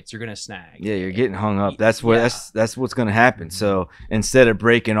shot weights. You're going to snag. Yeah, you're getting hung up. That's what's going to happen. So instead of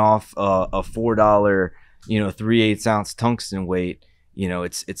breaking off a $4, 3/8 ounce tungsten weight,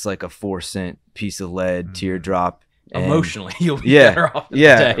 it's like a 4-cent piece of lead teardrop. Emotionally, you'll be better off.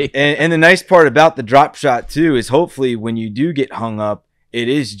 And the nice part about the drop shot too is hopefully when you do get hung up, it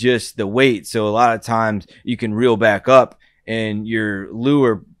is just the weight. So a lot of times you can reel back up and your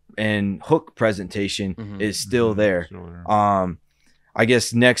lure and hook presentation is still there. I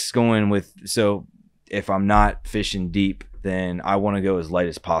guess next going with, so if I'm not fishing deep, then I want to go as light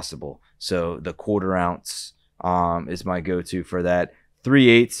as possible. So the 1/4 ounce is my go-to for that.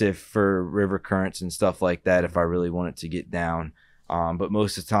 3/8 if for river currents and stuff like that, if I really want it to get down. But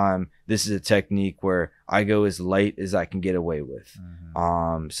most of the time, this is a technique where I go as light as I can get away with.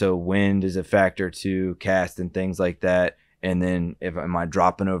 So wind is a factor too, cast and things like that. And then am I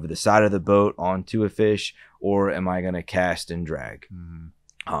dropping over the side of the boat onto a fish, or am I going to cast and drag?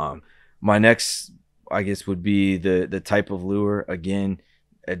 My next, I guess, would be the type of lure. Again,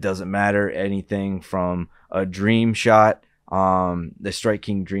 it doesn't matter. Anything from a dream shot. The Strike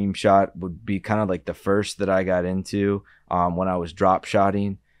King Dream Shot would be kind of like the first that I got into when I was drop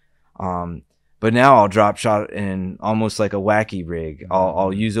shotting. But now I'll drop shot in almost like a wacky rig.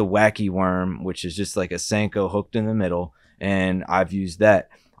 I'll use a wacky worm, which is just like a Senko hooked in the middle, and I've used that.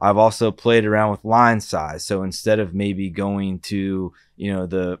 I've also played around with line size. So instead of maybe going to,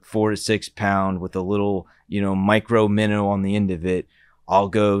 the 4 to 6 pound with a little, micro minnow on the end of it, I'll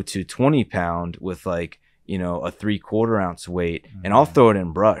go to 20 pound with like, a 3/4 ounce weight, and I'll throw it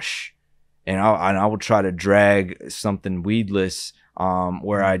in brush, and I will try to drag something weedless,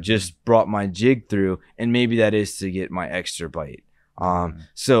 where I just brought my jig through, and maybe that is to get my extra bite.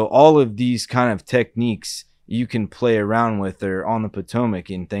 So all of these kind of techniques you can play around with, or on the Potomac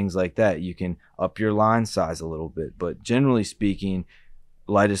and things like that. You can up your line size a little bit, but generally speaking,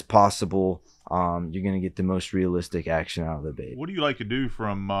 light as possible. You're going to get the most realistic action out of the bait. What do you like to do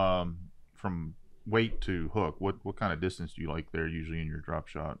from weight to hook? What kind of distance do you like there usually in your drop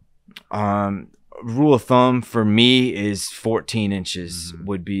shot? Rule of thumb for me is 14 inches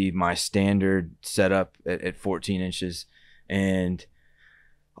would be my standard setup at 14 inches. And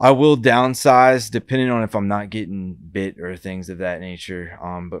I will downsize depending on if I'm not getting bit or things of that nature.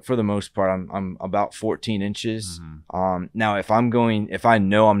 But for the most part, I'm about 14 inches. Now if I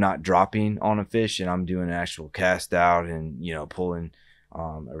know I'm not dropping on a fish and I'm doing an actual cast out and, pulling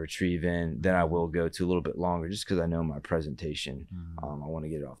a retrieve in, then I will go to a little bit longer just because I know my presentation. I want to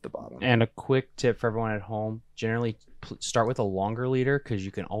get it off the bottom. And a quick tip for everyone at home, generally start with a longer leader because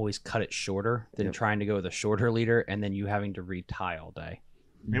you can always cut it shorter than trying to go with a shorter leader and then you having to retie all day.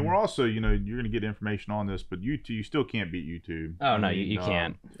 And we're also, you're going to get information on this, but YouTube, you still can't beat YouTube. Oh, no, you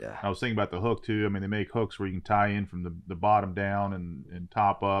can't. Yeah. I was thinking about the hook too. I mean, they make hooks where you can tie in from the bottom down and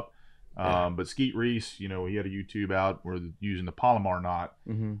top up. But Skeet Reese, he had a YouTube out where using the Palomar knot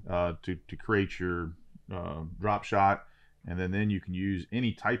to create your drop shot, and then you can use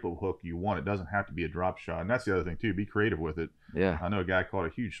any type of hook you want. It doesn't have to be a drop shot, and that's the other thing too. Be creative with it. Yeah, I know a guy caught a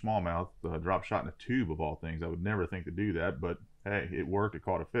huge smallmouth drop shot in a tube of all things. I would never think to do that, but hey, it worked. It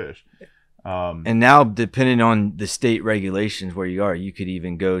caught a fish. And now, depending on the state regulations where you are, you could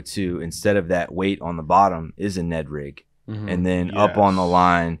even go to, instead of that weight on the bottom is a Ned rig. And then up on the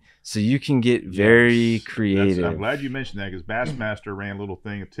line, so you can get very creative. I'm glad you mentioned that because Bassmaster ran a little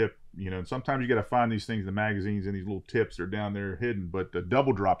thing, a tip. And sometimes you got to find these things in the magazines and these little tips are down there hidden. But the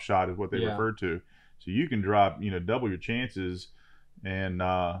double drop shot is what they refer to. So you can drop, double your chances, and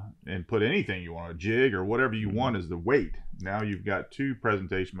put anything you want, a jig or whatever you want as the weight. Now you've got two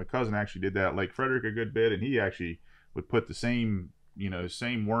presentation. My cousin actually did that at Lake Frederick a good bit, and he actually would put the same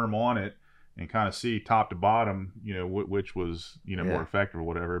worm on it. and kind of see top to bottom, which was, Yeah. more effective or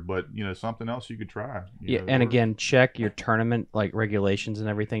whatever. But, something else you could try. Yeah, and again, check your tournament like regulations and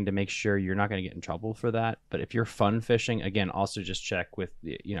everything to make sure you're not going to get in trouble for that. But if you're fun fishing, again, also just check with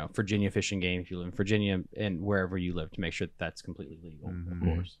Virginia Fish and Game if you live in Virginia and wherever you live to make sure that that's completely legal, of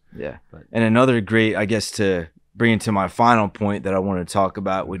course. Yeah. But, and another great, I guess, to bring it to my final point that I want to talk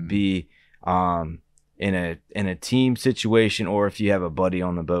about would be in a team situation, or if you have a buddy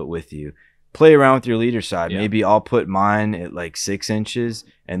on the boat with you, play around with your leader side. Yeah. Maybe I'll put mine at like 6 inches,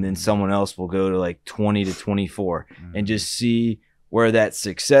 and then someone else will go to like 20 to 24, and just see where that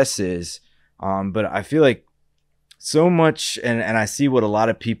success is. But I feel like so much, and I see what a lot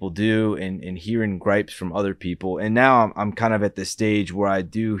of people do, and hearing gripes from other people. And now I'm kind of at the stage where I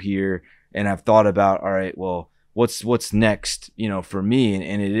do hear, and I've thought about, all right, well, what's next, for me,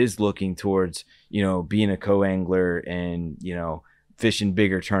 and it is looking towards, being a co-angler and, fishing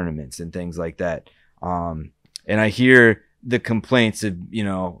bigger tournaments and things like that. And I hear the complaints of,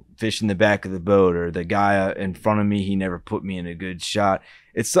 fishing the back of the boat, or the guy in front of me, he never put me in a good shot.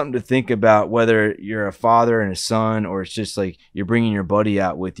 It's something to think about, whether you're a father and a son, or it's just like you're bringing your buddy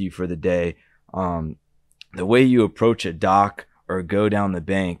out with you for the day. The way you approach a dock or go down the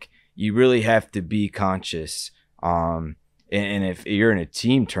bank, you really have to be conscious. And if you're in a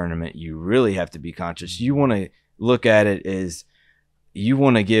team tournament, you really have to be conscious. You want to look at it as you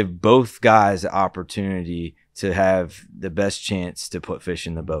want to give both guys the opportunity to have the best chance to put fish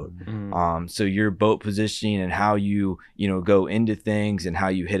in the boat. So your boat positioning and how you go into things and how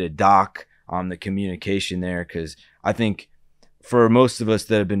you hit a dock, the communication there. Because I think for most of us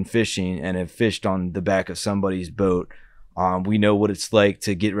that have been fishing and have fished on the back of somebody's boat, we know what it's like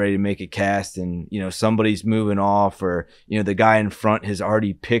to get ready to make a cast, and somebody's moving off, or the guy in front has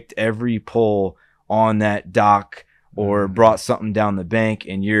already picked every pole on that dock or brought something down the bank,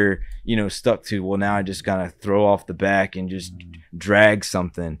 and you're stuck to, well, now I just gotta throw off the back and just drag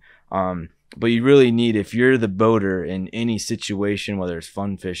something. But you really need, if you're the boater in any situation, whether it's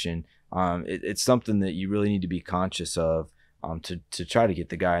fun fishing, it's something that you really need to be conscious of, to try to get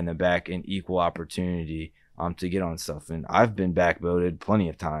the guy in the back an equal opportunity to get on stuff. And I've been backboated plenty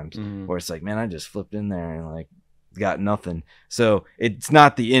of times where it's like, man, I just flipped in there and like got nothing. So it's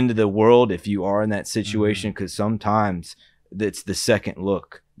not the end of the world if you are in that situation, because sometimes it's the second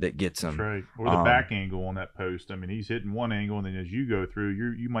look that gets them. That's right. Or the back angle on that post. I mean, he's hitting one angle, and then as you go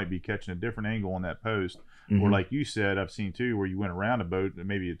through, you might be catching a different angle on that post. Or like you said, I've seen too, where you went around a boat, and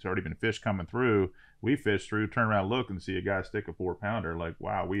maybe it's already been fish coming through. We fished through, turn around, look, and see a guy stick a 4-pounder. Like,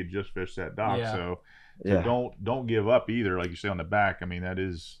 wow, we had just fished that dock. Yeah. So don't give up either. Like you say on the back. I mean, that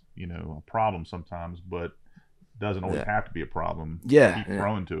is a problem sometimes, but doesn't always have to be a problem. Keep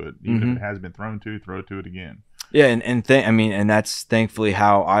throwing to it, even if it has been thrown to, throw to it again. Yeah, and that's thankfully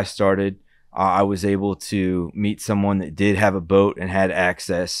how I started. I was able to meet someone that did have a boat and had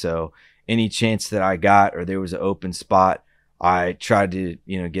access. So any chance that I got, or there was an open spot, I tried to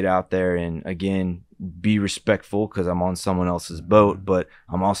get out there and again be respectful, because I'm on someone else's boat, but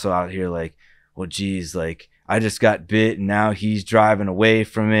I'm also out here like, well, geez, like I just got bit and now he's driving away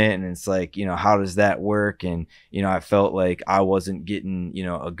from it, and it's like, how does that work? And I felt like I wasn't getting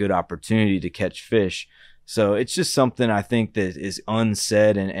a good opportunity to catch fish. So it's just something I think that is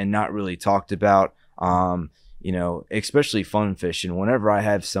unsaid and not really talked about, especially fun fishing. Whenever I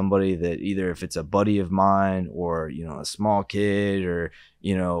have somebody that, either if it's a buddy of mine or, a small kid, or,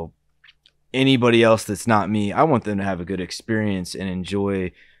 anybody else that's not me, I want them to have a good experience and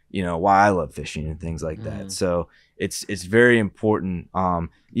enjoy, why I love fishing and things like that. So it's very important.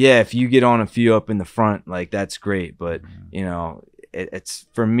 If you get on a few up in the front, like that's great. But, it's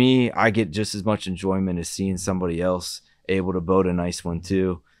for me, I get just as much enjoyment as seeing somebody else able to boat a nice one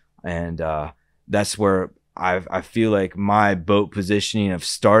too. And that's where I feel like my boat positioning of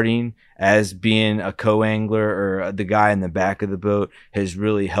starting as being a co-angler or the guy in the back of the boat has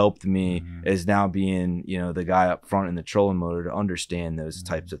really helped me as now being, the guy up front in the trolling motor, to understand those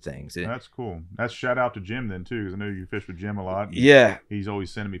types of things. That's cool. That's shout out to Jim then too, because I know you fish with Jim a lot. Yeah. He's always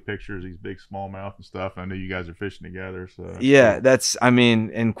sending me pictures, these big smallmouth and stuff. I know you guys are fishing together. So yeah, cool.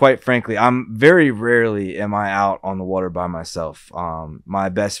 And quite frankly, I'm very rarely am I out on the water by myself. My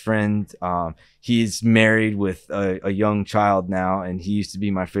best friend, he's married with a young child now, and he used to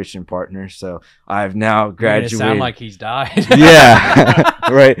be my fishing partner. So I've now graduated. It sound like he's died. Yeah,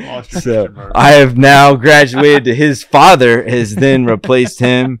 right. So I have now graduated to his father has then replaced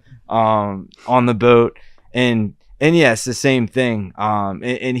him on the boat, and yes, the same thing.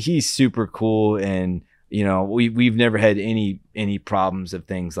 And he's super cool, and we've never had any problems of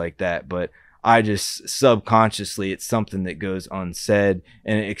things like that. But I just subconsciously, it's something that goes unsaid,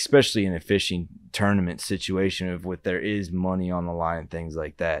 and especially in a fishing tournament situation of what there is money on the line, things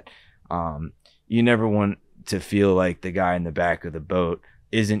like that. You never want to feel like the guy in the back of the boat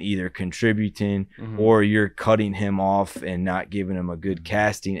isn't either contributing or you're cutting him off and not giving him a good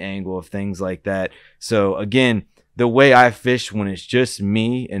casting angle of things like that. So again, the way I fish when it's just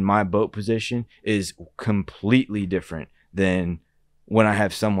me in my boat position is completely different than when I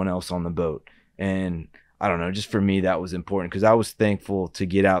have someone else on the boat. And I don't know, just for me, that was important because I was thankful to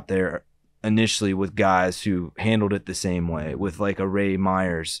get out there initially with guys who handled it the same way, with like a Ray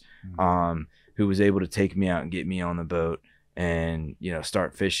Myers, who was able to take me out and get me on the boat and, you know,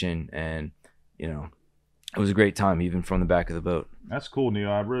 start fishing. And, you know, it was a great time even from the back of the boat. That's cool, Neil.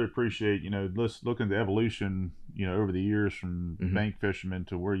 I really appreciate, you know, looking at the evolution, you know, over the years from bank fisherman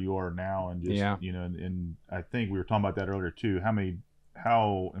to where you are now. And just, you know, and I think we were talking about that earlier too,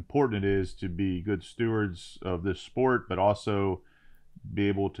 how important it is to be good stewards of this sport, but also be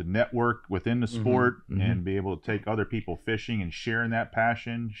able to network within the sport and be able to take other people fishing and sharing that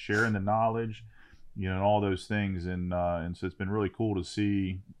passion, sharing the knowledge, you know, and all those things. And so it's been really cool to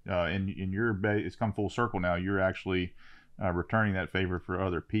see in your it's come full circle now. You're actually returning that favor for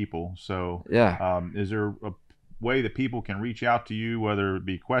other people. So is there a way that people can reach out to you, whether it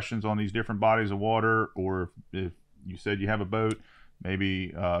be questions on these different bodies of water, or if you said you have a boat,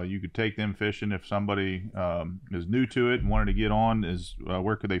 maybe you could take them fishing if somebody is new to it and wanted to get on,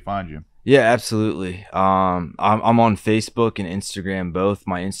 where could they find you? Yeah, absolutely. I'm on Facebook and Instagram both.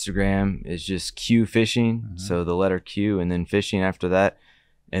 My Instagram is just Q Fishing, so the letter Q and then fishing after that.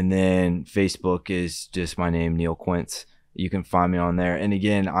 And then Facebook is just my name, Neil Quince. You can find me on there. And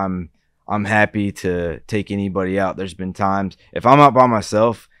again, I'm happy to take anybody out. There's been times if I'm out by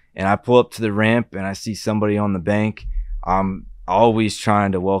myself and I pull up to the ramp and I see somebody on the bank, I'm always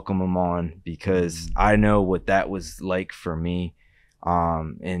trying to welcome them on because I know what that was like for me.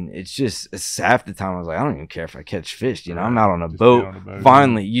 And it's half the time I was like, I don't even care if I catch fish, you know, I'm out on a boat.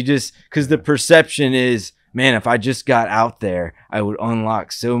 Finally, you just, because the perception is, man, if I just got out there, I would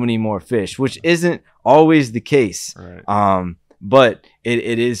unlock so many more fish, which isn't always the case. But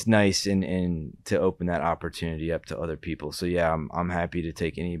it is nice and to open that opportunity up to other people. So yeah, I'm happy to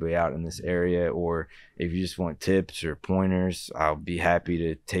take anybody out in this area, or if you just want tips or pointers, I'll be happy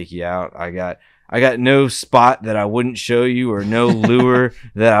to take you out. I got no spot that I wouldn't show you, or no lure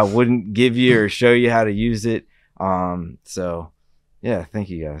that I wouldn't give you or show you how to use it. So yeah, thank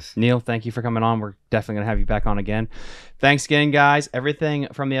you guys. Neil, thank you for coming on. We're definitely going to have you back on again. Thanks again, guys. Everything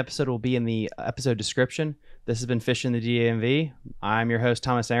from the episode will be in the episode description. This has been Fishing the DMV. I'm your host,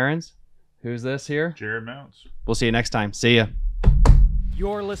 Thomas Aarons. Who's this here? Jared Mounts. We'll see you next time. See ya.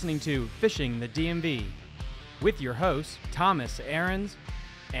 You're listening to Fishing the DMV with your hosts, Thomas Aarons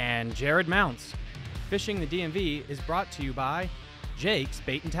and Jared Mounts. Fishing the DMV is brought to you by Jake's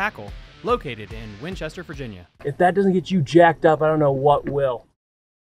Bait and Tackle, located in Winchester, Virginia. If that doesn't get you jacked up, I don't know what will.